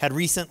 Had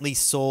recently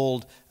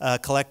sold, a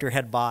collector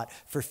had bought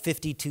for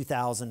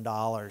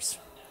 $52,000.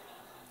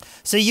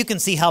 So you can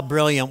see how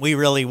brilliant we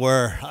really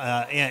were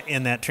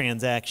in that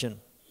transaction.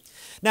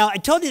 Now, I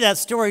told you that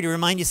story to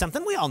remind you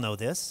something. We all know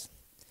this.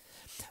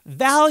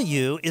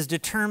 Value is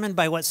determined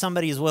by what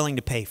somebody is willing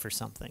to pay for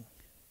something.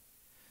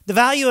 The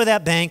value of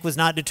that bank was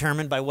not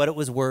determined by what it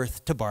was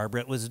worth to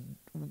Barbara. It was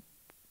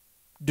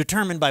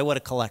determined by what a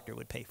collector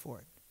would pay for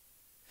it.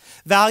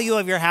 Value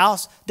of your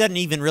house doesn't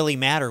even really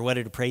matter what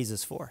it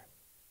appraises for.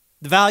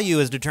 The value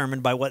is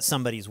determined by what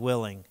somebody's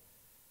willing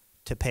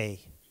to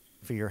pay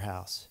for your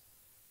house.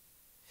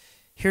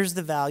 Here's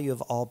the value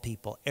of all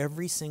people.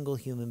 Every single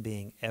human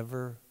being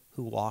ever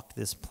who walked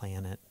this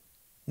planet,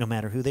 no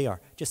matter who they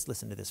are. Just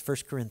listen to this. 1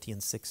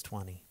 Corinthians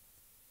 6:20.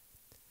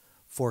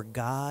 For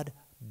God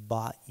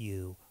bought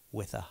you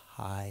with a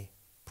high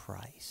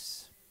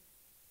price.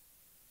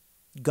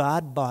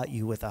 God bought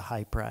you with a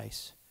high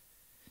price.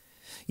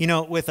 You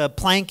know, with a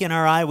plank in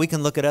our eye, we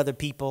can look at other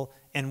people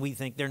and we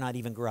think they're not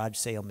even garage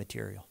sale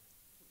material.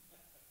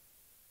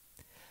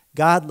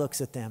 God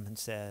looks at them and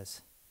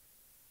says,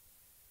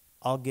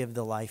 I'll give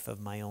the life of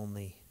my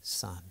only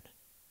son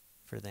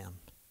for them.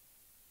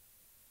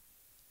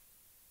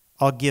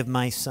 I'll give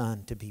my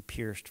son to be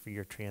pierced for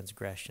your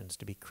transgressions,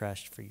 to be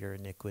crushed for your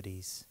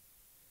iniquities.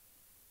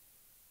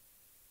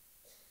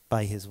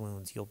 By his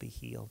wounds you'll be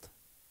healed.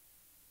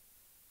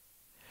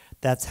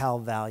 That's how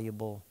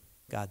valuable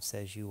God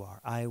says you are.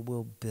 I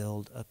will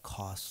build a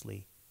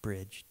costly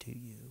bridge to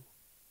you.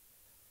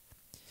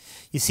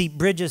 You see,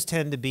 bridges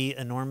tend to be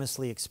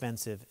enormously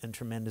expensive and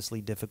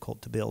tremendously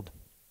difficult to build.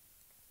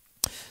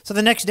 So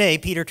the next day,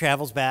 Peter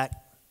travels back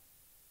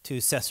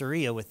to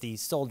Caesarea with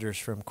these soldiers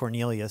from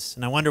Cornelius.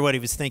 And I wonder what he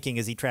was thinking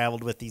as he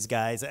traveled with these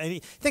guys. I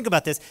mean, think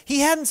about this. He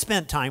hadn't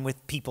spent time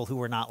with people who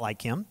were not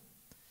like him.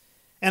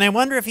 And I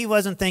wonder if he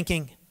wasn't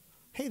thinking,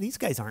 hey, these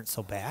guys aren't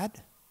so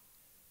bad.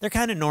 They're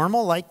kind of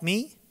normal like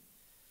me.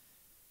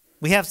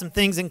 We have some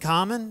things in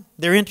common.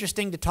 They're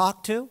interesting to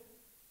talk to.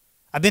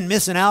 I've been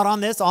missing out on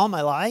this all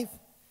my life.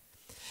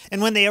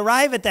 And when they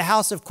arrive at the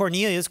house of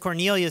Cornelius,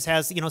 Cornelius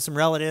has, some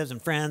relatives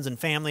and friends and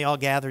family all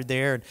gathered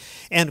there.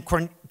 And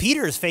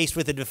Peter is faced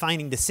with a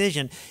defining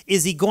decision.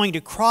 Is he going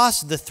to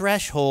cross the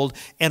threshold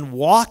and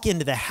walk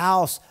into the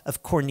house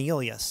of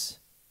Cornelius?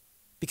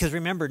 Because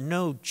remember,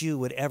 no Jew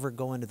would ever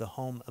go into the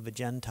home of a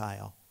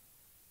Gentile.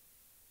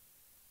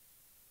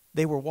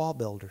 They were wall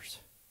builders.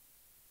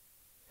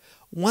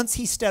 Once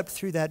he stepped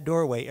through that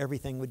doorway,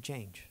 everything would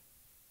change.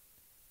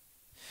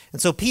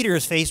 And so Peter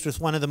is faced with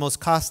one of the most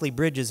costly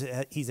bridges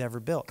he's ever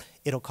built.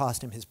 It'll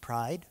cost him his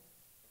pride.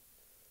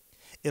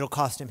 It'll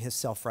cost him his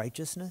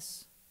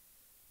self-righteousness.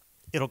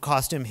 It'll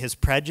cost him his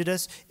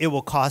prejudice. It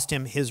will cost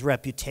him his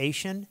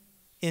reputation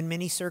in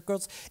many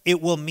circles.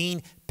 It will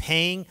mean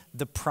paying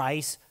the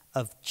price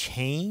of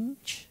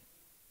change.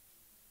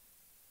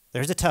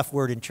 There's a tough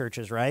word in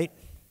churches, right?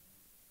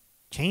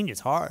 Change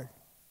is hard.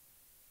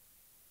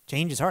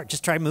 Change is hard.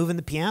 Just try moving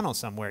the piano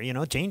somewhere.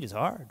 Change is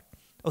hard.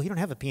 Oh, you don't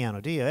have a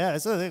piano, do you? Yeah,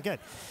 it's good.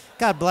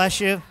 God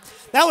bless you.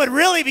 That would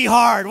really be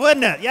hard,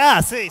 wouldn't it? Yeah,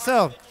 see,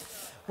 so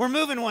we're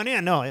moving one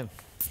in. No, I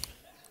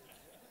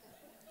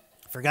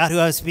forgot who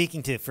I was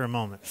speaking to for a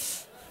moment.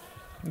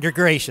 You're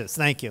gracious.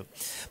 Thank you.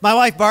 My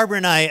wife, Barbara,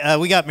 and I,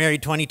 we got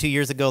married 22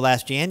 years ago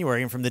last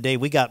January, and from the day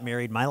we got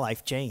married, my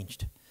life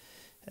changed.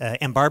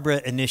 And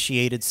Barbara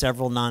initiated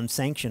several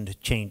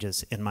non-sanctioned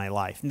changes in my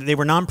life. They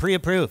were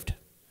non-pre-approved.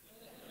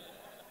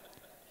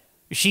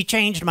 She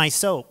changed my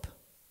soap.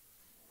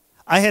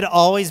 I had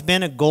always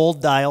been a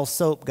Gold Dial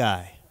soap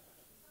guy.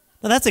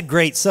 Now, that's a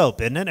great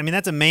soap, isn't it? I mean,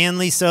 that's a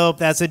manly soap.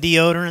 That's a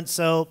deodorant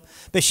soap.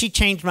 But she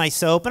changed my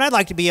soap, and I'd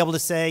like to be able to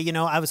say,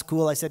 I was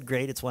cool. I said,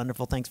 great, it's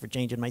wonderful. Thanks for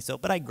changing my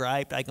soap. But I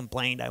griped, I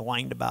complained, I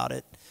whined about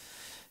it.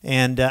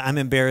 And I'm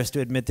embarrassed to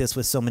admit this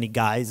with so many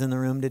guys in the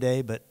room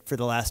today, but for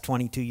the last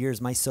 22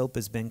 years, my soap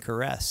has been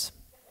Caress.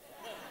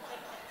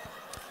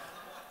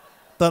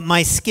 But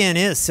my skin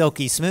is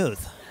silky smooth.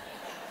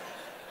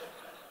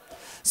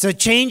 So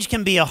change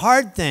can be a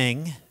hard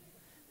thing,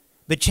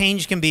 but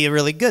change can be a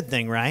really good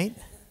thing, right?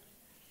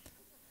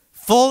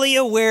 Fully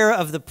aware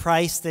of the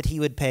price that he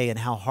would pay and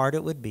how hard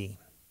it would be,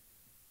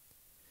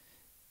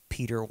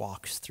 Peter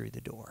walks through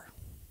the door.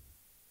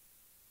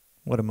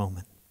 What a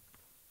moment.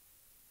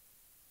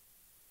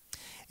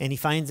 And he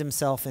finds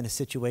himself in a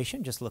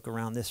situation, just look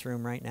around this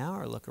room right now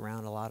or look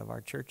around a lot of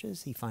our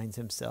churches. He finds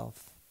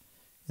himself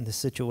in the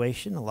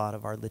situation a lot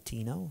of our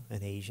Latino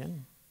and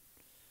Asian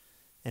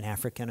and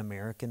African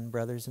American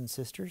brothers and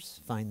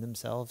sisters find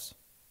themselves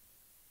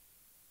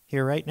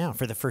here right now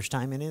for the first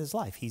time in his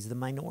life. He's the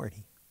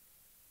minority.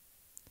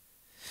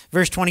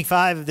 Verse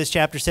 25 of this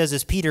chapter says,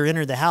 as Peter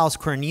entered the house,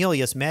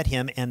 Cornelius met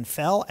him and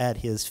fell at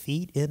his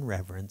feet in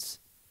reverence.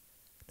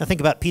 Now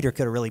think about Peter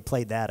could have really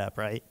played that up,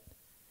 right?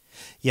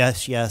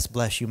 Yes, yes,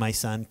 bless you, my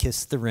son.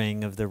 Kiss the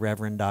ring of the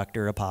Reverend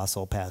Dr.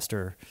 Apostle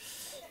Pastor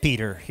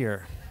Peter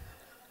here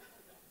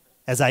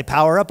as I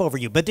power up over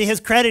you. But to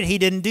his credit, he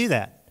didn't do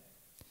that.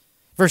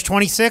 Verse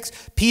 26,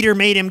 Peter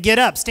made him get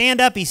up.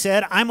 Stand up, he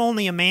said. I'm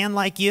only a man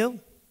like you.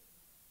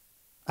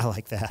 I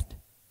like that.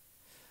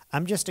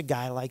 I'm just a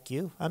guy like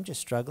you. I'm just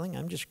struggling.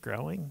 I'm just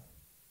growing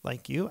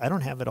like you. I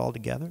don't have it all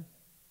together.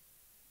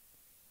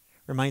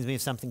 Reminds me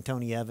of something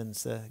Tony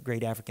Evans, the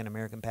great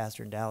African-American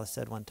pastor in Dallas,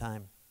 said one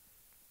time.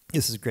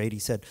 This is great. He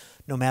said,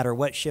 no matter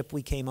what ship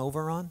we came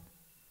over on,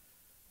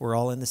 we're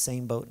all in the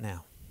same boat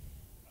now.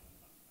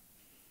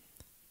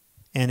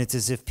 And it's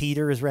as if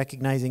Peter is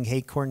recognizing,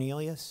 hey,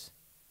 Cornelius,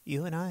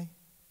 you and I,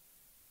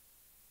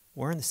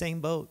 we're in the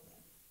same boat.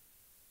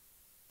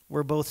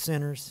 We're both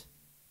sinners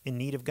in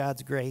need of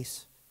God's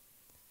grace.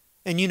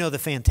 And you know the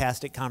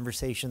fantastic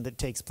conversation that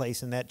takes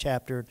place in that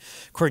chapter.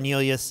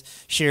 Cornelius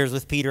shares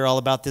with Peter all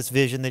about this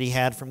vision that he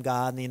had from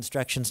God and the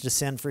instructions to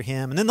send for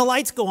him. And then the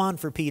lights go on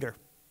for Peter.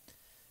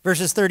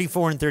 Verses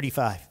 34 and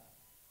 35.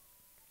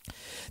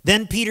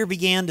 Then Peter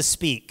began to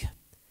speak.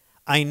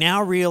 I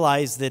now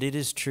realize that it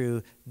is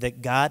true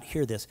that God,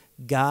 hear this,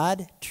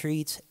 God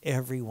treats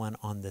everyone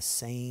on the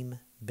same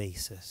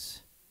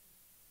basis.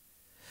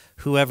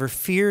 Whoever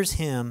fears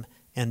him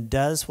and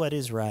does what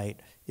is right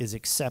is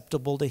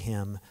acceptable to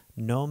him,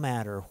 no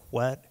matter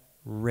what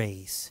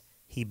race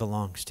he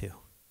belongs to.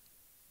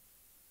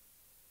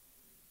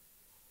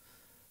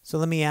 So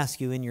let me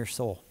ask you, in your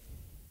soul,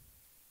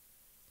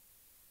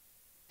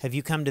 have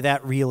you come to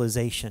that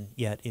realization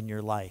yet in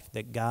your life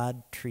that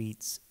God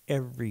treats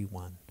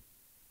everyone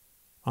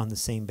on the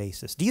same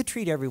basis? Do you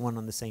treat everyone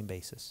on the same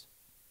basis?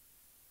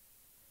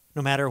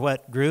 No matter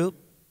what group,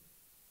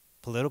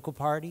 political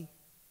party,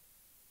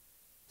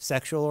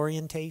 sexual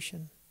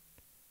orientation,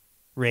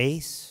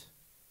 race,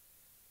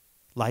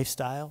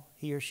 lifestyle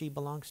he or she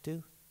belongs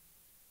to?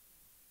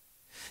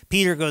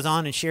 Peter goes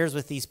on and shares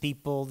with these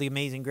people the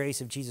amazing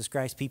grace of Jesus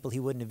Christ, people he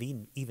wouldn't have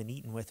even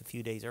eaten with a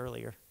few days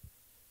earlier.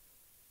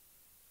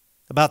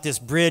 About this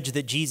bridge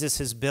that Jesus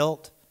has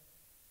built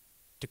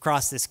to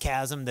cross this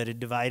chasm that had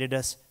divided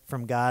us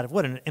from God.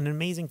 What an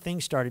amazing thing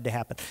started to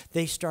happen.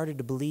 They started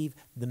to believe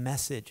the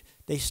message.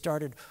 They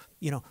started,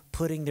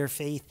 putting their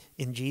faith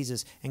in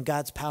Jesus. And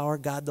God's power,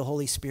 God the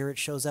Holy Spirit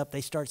shows up. They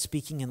start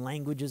speaking in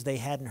languages they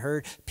hadn't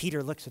heard.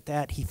 Peter looks at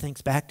that. He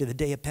thinks back to the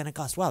day of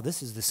Pentecost. Wow,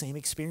 this is the same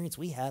experience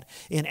we had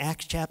in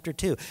Acts chapter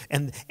 2.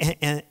 And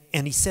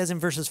he says in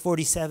verses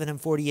 47 and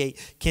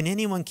 48, can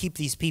anyone keep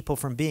these people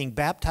from being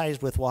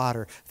baptized with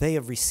water? They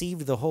have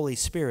received the Holy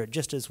Spirit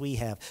just as we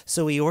have.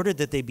 So he ordered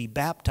that they be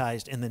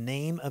baptized in the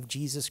name of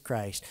Jesus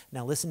Christ.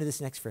 Now listen to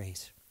this next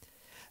phrase.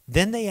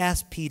 Then they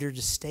asked Peter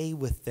to stay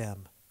with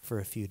them for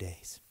a few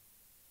days.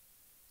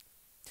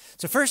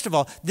 So first of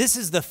all, this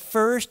is the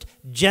first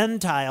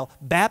Gentile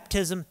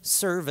baptism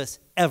service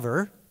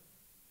ever.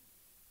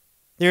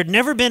 There had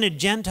never been a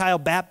Gentile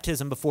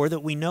baptism before that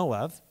we know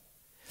of.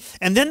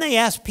 And then they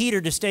asked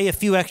Peter to stay a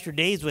few extra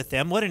days with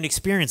them. What an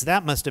experience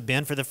that must have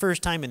been for the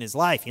first time in his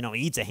life. He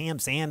eats a ham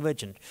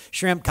sandwich and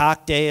shrimp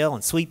cocktail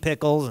and sweet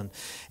pickles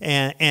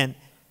and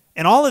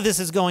all of this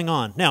is going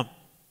on. Now,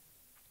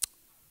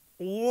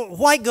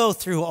 why go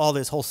through all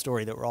this whole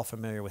story that we're all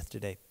familiar with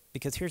today?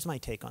 Because here's my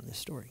take on this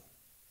story.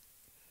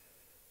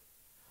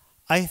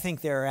 I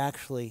think there are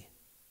actually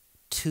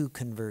two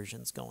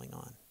conversions going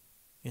on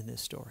in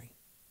this story.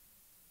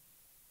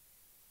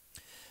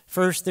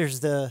 First,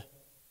 there's the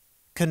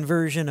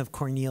conversion of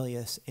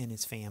Cornelius and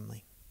his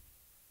family.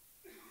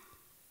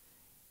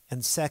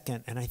 And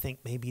second, and I think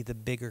maybe the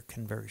bigger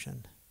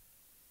conversion,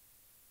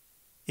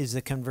 is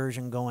the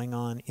conversion going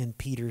on in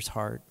Peter's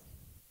heart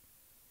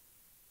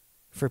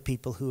for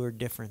people who are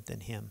different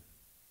than him,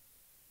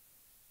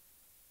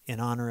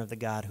 in honor of the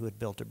God who had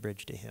built a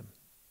bridge to him.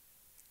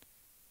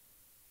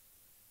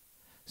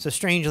 So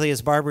strangely,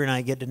 as Barbara and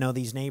I get to know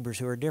these neighbors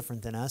who are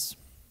different than us,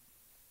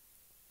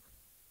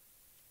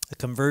 a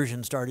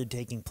conversion started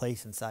taking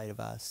place inside of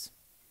us.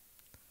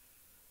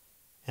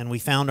 And we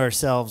found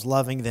ourselves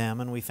loving them,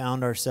 and we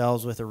found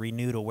ourselves with a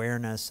renewed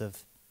awareness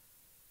of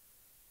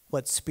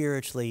what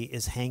spiritually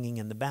is hanging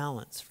in the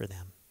balance for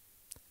them.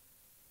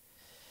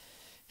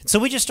 And so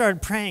we just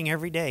started praying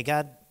every day.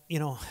 God,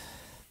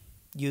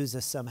 use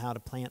us somehow to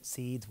plant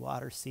seeds,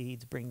 water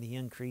seeds, bring the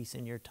increase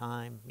in your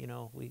time.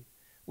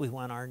 We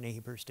want our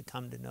neighbors to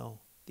come to know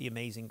the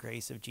amazing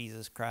grace of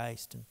Jesus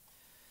Christ. And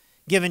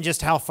given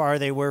just how far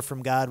they were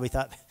from God, we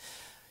thought,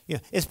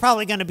 it's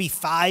probably going to be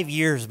 5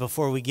 years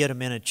before we get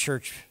them in a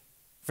church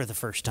for the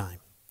first time.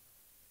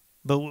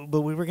 But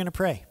we were going to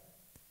pray.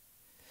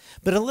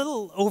 But a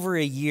little over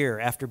a year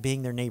after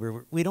being their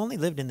neighbor, we'd only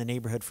lived in the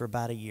neighborhood for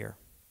about a year.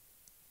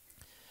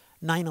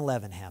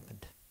 9/11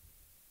 happened.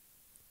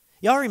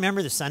 Y'all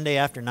remember the Sunday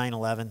after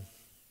 9/11?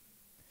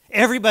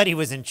 Everybody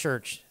was in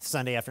church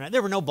Sunday after 9.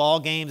 There were no ball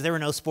games. There were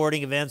no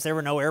sporting events. There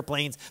were no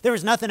airplanes. There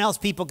was nothing else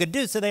people could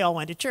do, so they all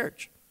went to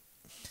church.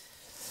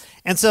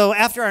 And so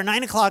after our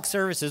 9 o'clock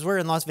services, we're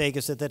in Las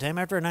Vegas at that time,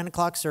 after our 9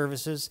 o'clock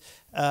services,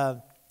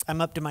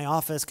 I'm up to my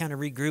office kind of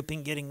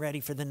regrouping, getting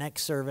ready for the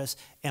next service,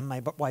 and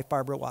my wife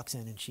Barbara walks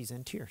in, and she's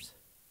in tears.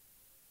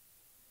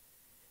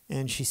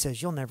 And she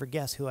says, "You'll never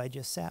guess who I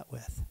just sat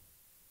with."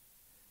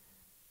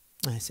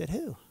 And I said,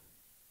 "Who?"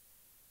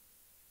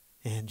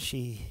 And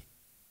she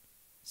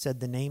said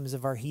the names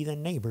of our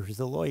heathen neighbors,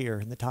 the lawyer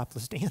and the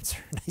topless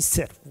dancer. And I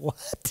said,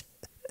 "What?"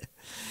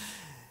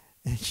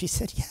 And she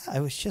said, "Yeah, I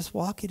was just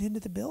walking into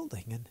the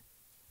building,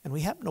 and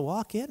we happened to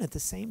walk in at the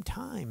same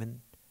time.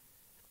 And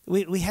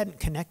we hadn't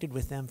connected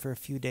with them for a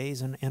few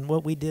days, and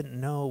what we didn't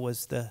know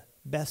was the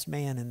best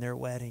man in their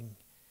wedding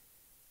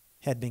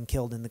had been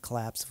killed in the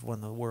collapse of one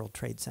of the World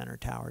Trade Center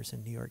towers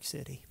in New York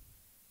City.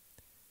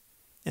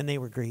 And they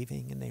were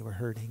grieving, and they were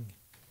hurting.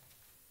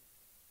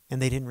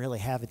 And they didn't really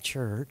have a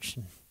church,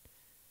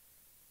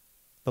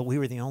 but we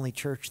were the only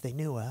church they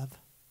knew of.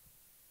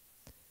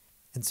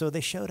 And so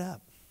they showed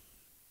up.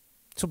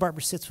 So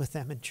Barbara sits with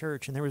them in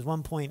church, and there was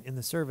one point in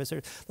the service,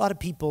 a lot of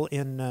people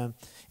in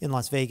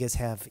Las Vegas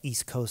have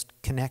East Coast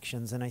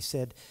connections, and I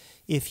said,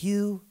 if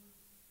you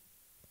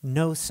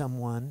know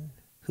someone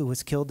who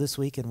was killed this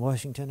week in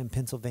Washington and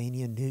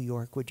Pennsylvania and New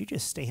York, would you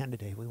just stand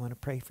today? We want to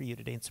pray for you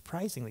today. And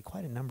surprisingly,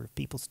 quite a number of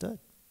people stood.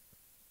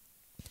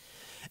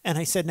 And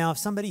I said, now, if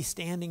somebody's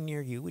standing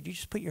near you, would you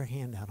just put your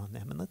hand out on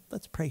them and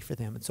let's pray for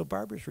them? And so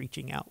Barbara's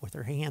reaching out with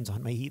her hands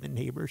on my heathen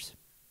neighbors,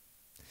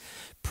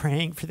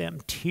 praying for them.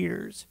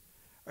 Tears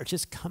are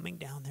just coming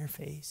down their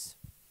face.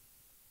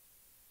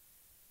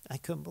 I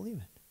couldn't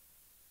believe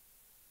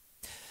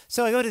it.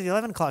 So I go to the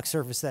 11 o'clock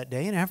service that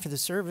day, and after the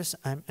service,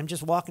 I'm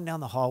just walking down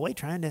the hallway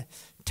trying to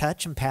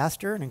touch and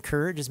pastor and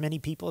encourage as many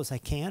people as I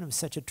can. It was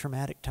such a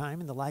traumatic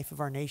time in the life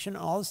of our nation.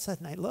 And all of a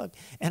sudden I look,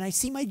 and I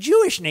see my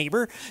Jewish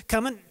neighbor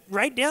coming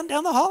right down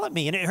the hall at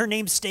me. And her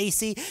name's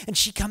Stacy, and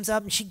she comes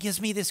up and she gives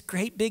me this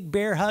great big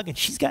bear hug, and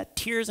she's got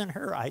tears in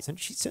her eyes. And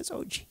she says,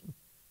 "Oh, Gene,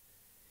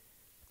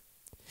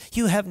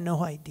 you have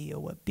no idea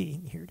what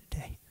being here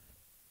today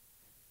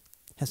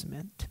has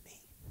meant to me."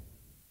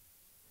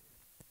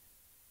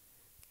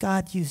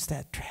 God used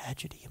that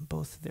tragedy in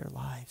both of their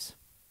lives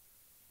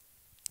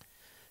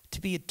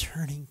to be a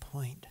turning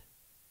point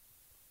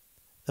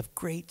of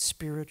great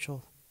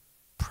spiritual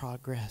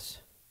progress.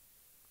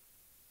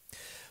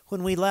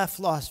 When we left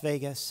Las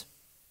Vegas,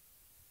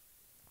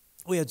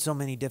 we had so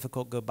many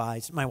difficult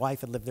goodbyes. My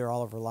wife had lived there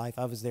all of her life.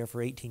 I was there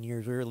for 18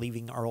 years. We were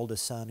leaving our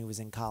oldest son who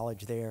was in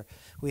college there.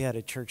 We had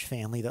a church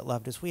family that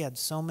loved us. We had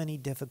so many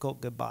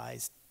difficult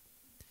goodbyes.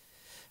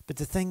 But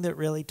the thing that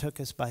really took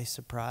us by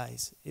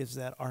surprise is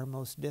that our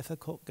most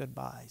difficult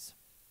goodbyes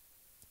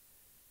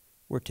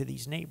were to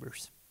these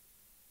neighbors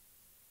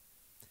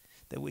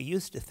that we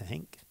used to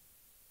think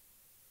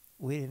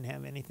we didn't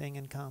have anything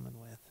in common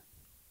with.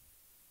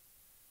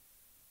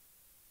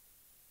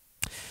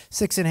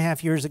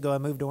 6.5 years ago, I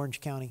moved to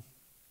Orange County.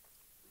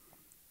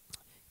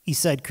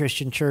 Eastside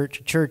Christian Church,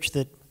 a church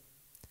that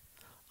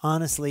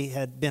honestly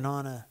had been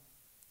on a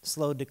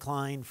slow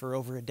decline for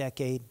over a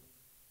decade.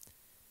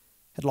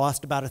 Had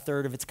lost about a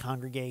third of its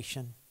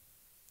congregation,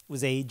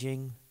 was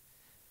aging,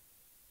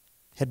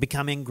 had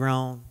become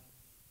ingrown,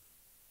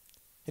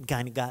 had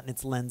kind of gotten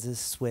its lenses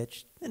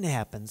switched. And it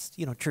happens.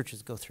 You know,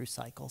 churches go through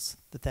cycles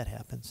that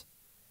happens.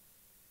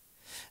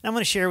 And I'm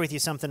going to share with you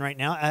something right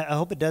now. I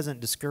hope it doesn't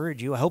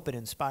discourage you. I hope it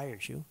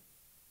inspires you.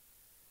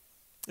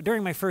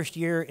 During my first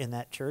year in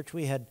that church,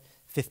 we had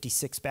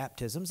 56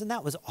 baptisms, and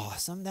that was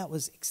awesome. That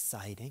was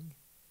exciting.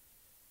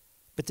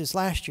 But this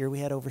last year, we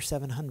had over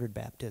 700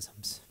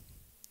 baptisms.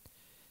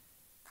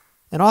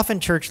 And often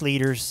church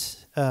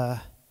leaders, yeah,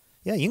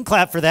 you can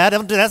clap for that.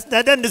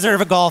 That doesn't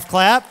deserve a golf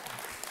clap.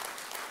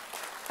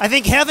 I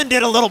think heaven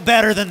did a little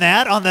better than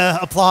that on the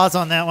applause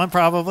on that one,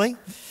 probably.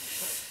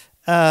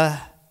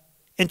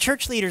 And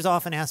church leaders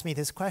often ask me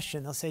this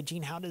question. They'll say,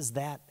 Gene, how does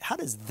that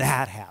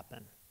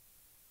happen?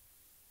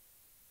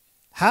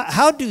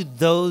 How do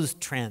those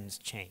trends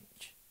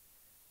change?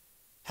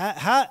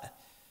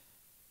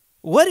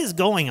 What is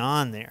going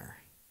on there?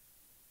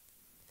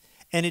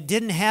 And it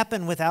didn't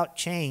happen without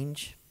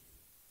change.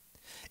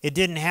 It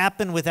didn't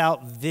happen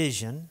without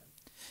vision.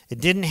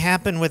 It didn't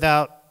happen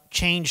without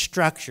changed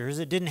structures.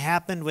 It didn't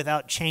happen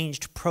without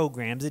changed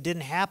programs. It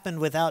didn't happen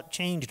without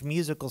changed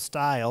musical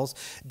styles.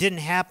 It didn't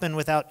happen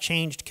without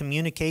changed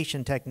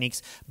communication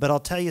techniques. But I'll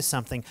tell you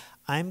something.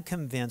 I'm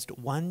convinced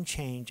one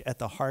change at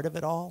the heart of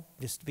it all,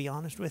 just to be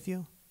honest with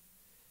you,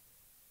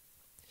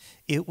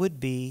 it would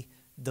be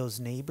those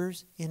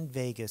neighbors in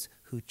Vegas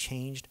who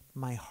changed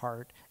my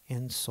heart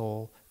and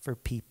soul for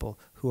people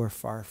who are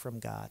far from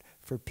God,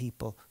 for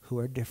people who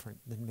are different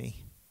than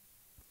me.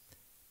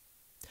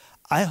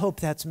 I hope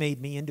that's made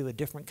me into a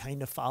different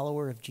kind of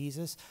follower of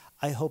Jesus.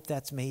 I hope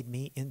that's made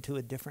me into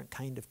a different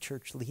kind of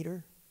church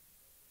leader.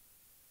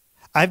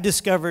 I've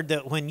discovered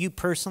that when you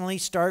personally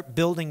start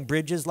building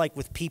bridges like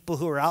with people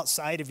who are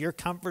outside of your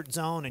comfort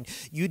zone and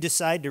you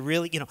decide to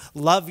really,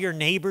 love your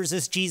neighbors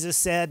as Jesus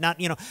said, not,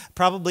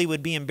 probably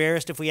would be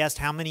embarrassed if we asked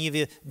how many of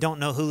you don't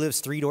know who lives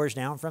 3 doors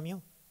down from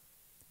you.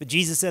 But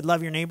Jesus said,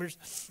 love your neighbors.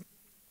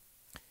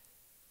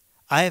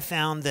 I have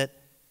found that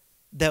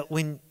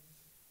when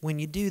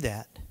you do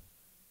that,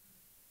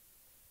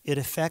 it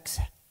affects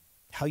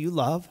how you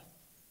love.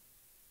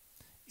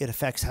 It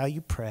affects how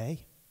you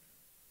pray.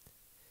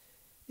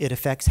 It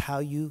affects how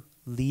you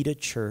lead a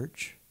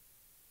church.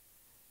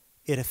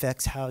 It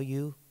affects how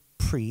you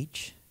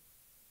preach.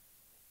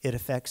 It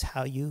affects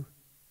how you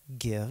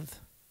give.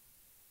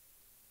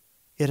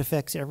 It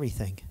affects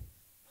everything.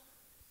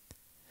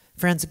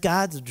 Friends,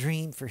 God's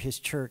dream for his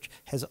church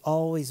has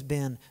always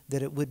been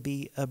that it would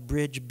be a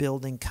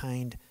bridge-building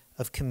kind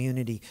of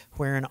community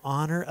where in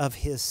honor of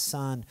his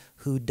son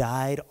who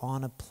died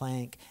on a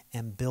plank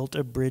and built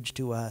a bridge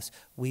to us,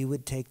 we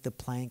would take the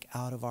plank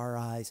out of our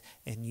eyes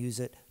and use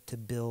it to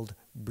build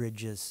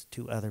bridges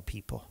to other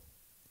people.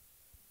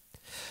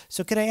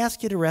 So could I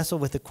ask you to wrestle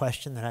with a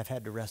question that I've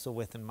had to wrestle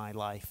with in my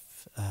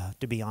life,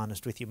 to be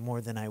honest with you,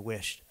 more than I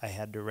wished I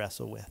had to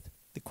wrestle with.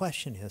 The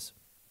question is,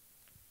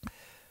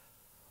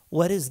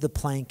 what is the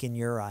plank in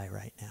your eye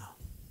right now?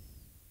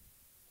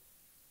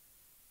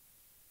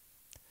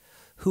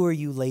 Who are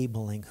you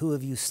labeling? Who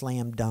have you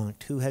slam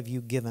dunked? Who have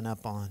you given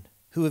up on?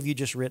 Who have you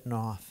just written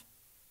off?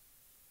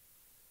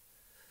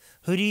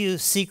 Who do you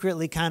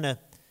secretly kind of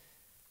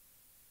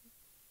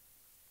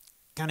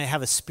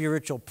have a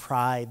spiritual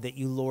pride that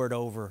you lord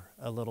over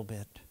a little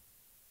bit?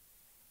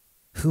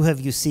 Who have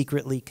you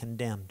secretly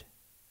condemned?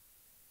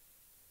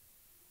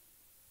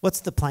 What's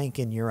the plank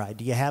in your eye?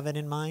 Do you have it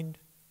in mind?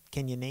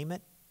 Can you name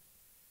it?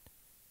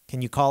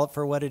 Can you call it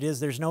for what it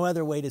is? There's no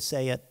other way to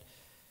say it.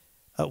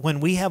 When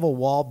we have a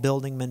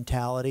wall-building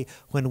mentality,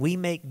 when we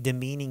make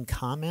demeaning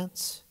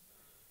comments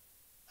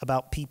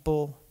about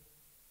people,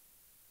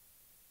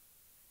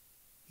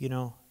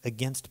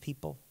 against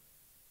people,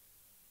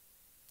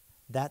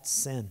 that's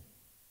sin.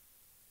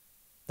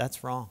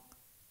 That's wrong.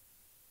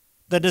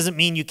 That doesn't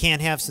mean you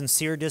can't have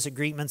sincere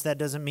disagreements. That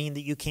doesn't mean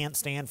that you can't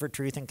stand for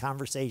truth in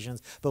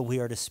conversations, but we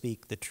are to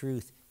speak the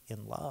truth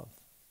in love.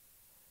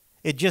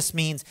 It just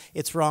means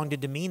it's wrong to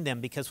demean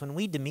them, because when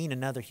we demean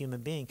another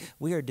human being,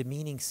 we are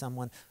demeaning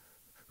someone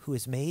who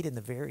is made in the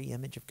very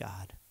image of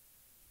God.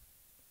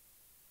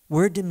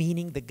 We're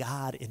demeaning the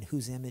God in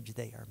whose image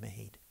they are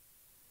made.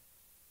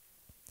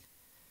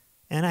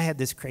 And I had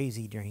this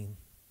crazy dream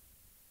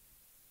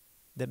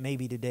that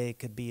maybe today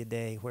could be a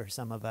day where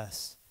some of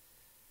us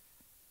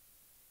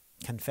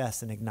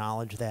confess and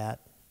acknowledge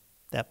that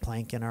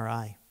plank in our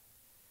eye.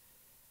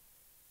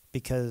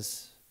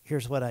 Because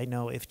here's what I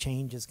know. If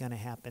change is going to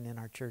happen in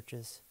our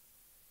churches,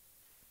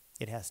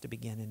 it has to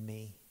begin in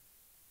me.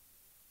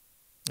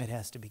 It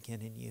has to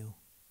begin in you.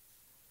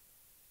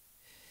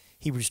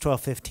 Hebrews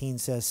 12:15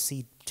 says,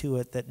 see to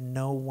it that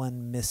no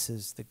one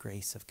misses the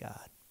grace of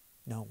God.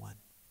 No one.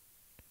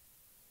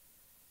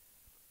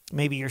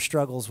 Maybe your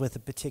struggles with a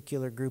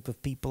particular group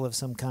of people of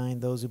some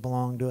kind, those who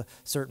belong to a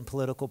certain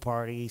political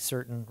party,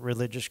 certain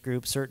religious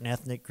group, certain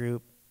ethnic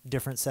group,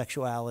 different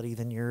sexuality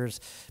than yours.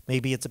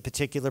 Maybe it's a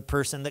particular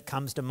person that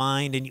comes to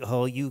mind, and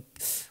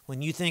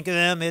when you think of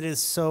them, it is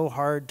so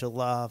hard to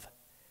love.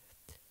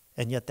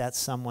 And yet that's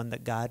someone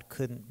that God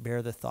couldn't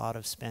bear the thought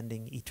of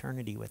spending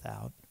eternity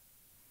without.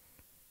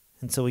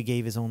 And so he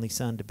gave his only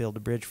son to build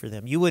a bridge for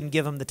them. You wouldn't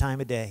give them the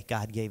time of day.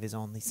 God gave his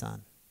only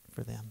son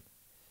for them.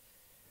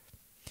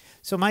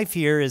 So my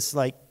fear is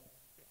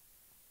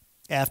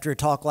after a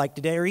talk like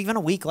today, or even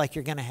a week like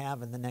you're going to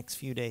have in the next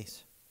few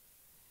days,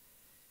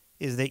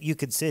 is that you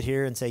could sit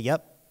here and say,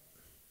 yep,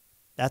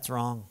 that's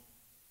wrong.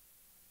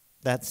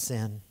 That's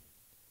sin.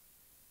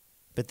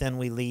 But then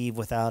we leave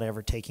without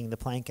ever taking the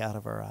plank out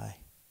of our eye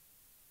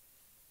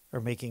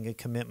or making a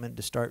commitment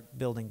to start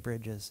building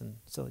bridges. And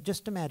so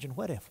just imagine,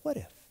 what if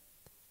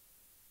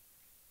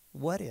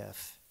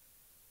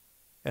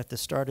at the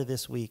start of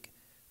this week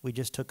we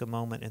just took a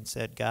moment and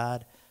said,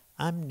 God,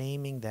 I'm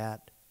naming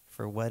that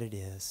for what it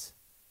is.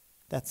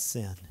 That's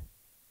sin.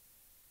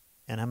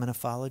 And I'm going to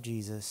follow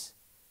Jesus,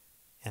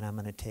 and I'm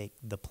going to take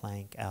the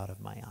plank out of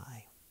my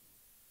eye.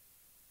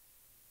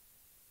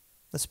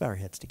 Let's bow our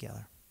heads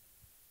together.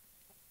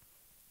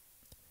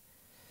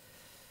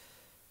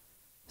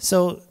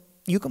 So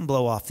you can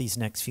blow off these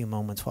next few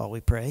moments while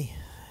we pray.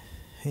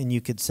 And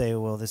you could say,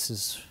 well, this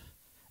is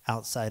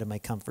outside of my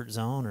comfort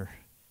zone, or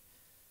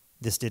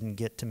this didn't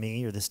get to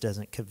me, or this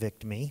doesn't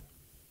convict me.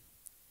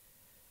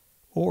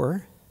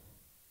 Or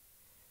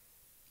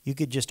you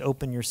could just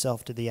open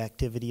yourself to the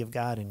activity of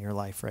God in your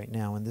life right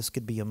now, and this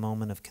could be a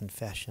moment of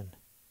confession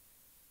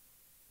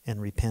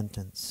and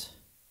repentance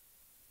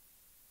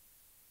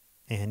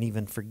and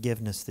even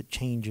forgiveness that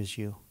changes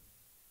you,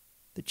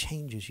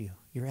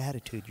 your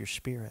attitude, your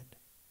spirit.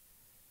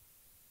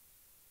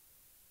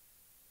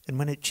 And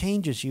when it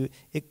changes you,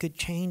 it could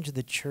change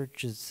the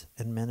churches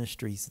and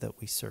ministries that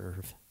we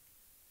serve.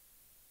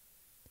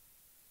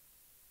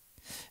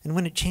 And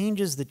when it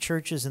changes the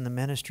churches and the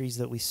ministries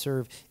that we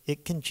serve,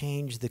 it can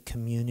change the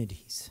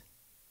communities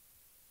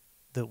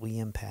that we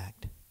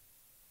impact.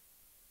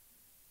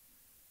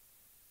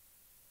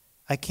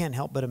 I can't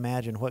help but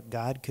imagine what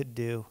God could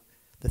do,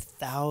 the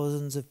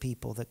thousands of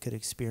people that could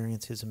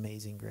experience His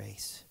amazing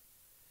grace,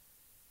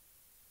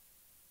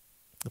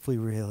 if we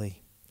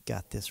really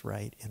got this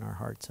right in our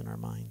hearts and our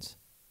minds.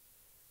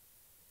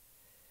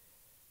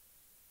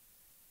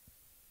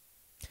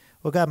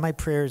 Well, God, my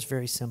prayer is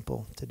very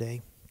simple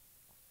today.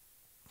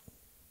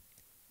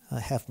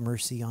 Have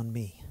mercy on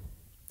me,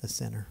 the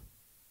sinner.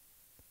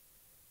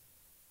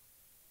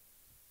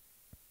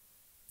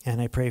 And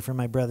I pray for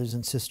my brothers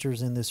and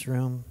sisters in this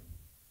room,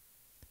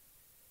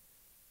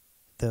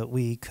 that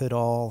we could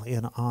all,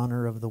 in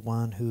honor of the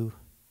one who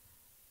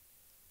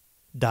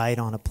died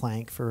on a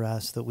plank for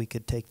us, that we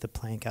could take the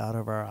plank out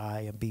of our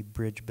eye and be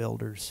bridge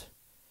builders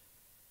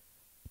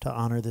to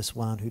honor this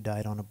one who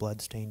died on a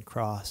bloodstained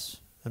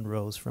cross and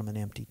rose from an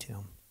empty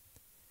tomb.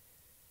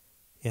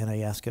 And I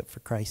ask it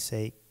for Christ's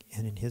sake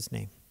and in His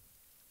name.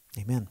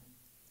 Amen.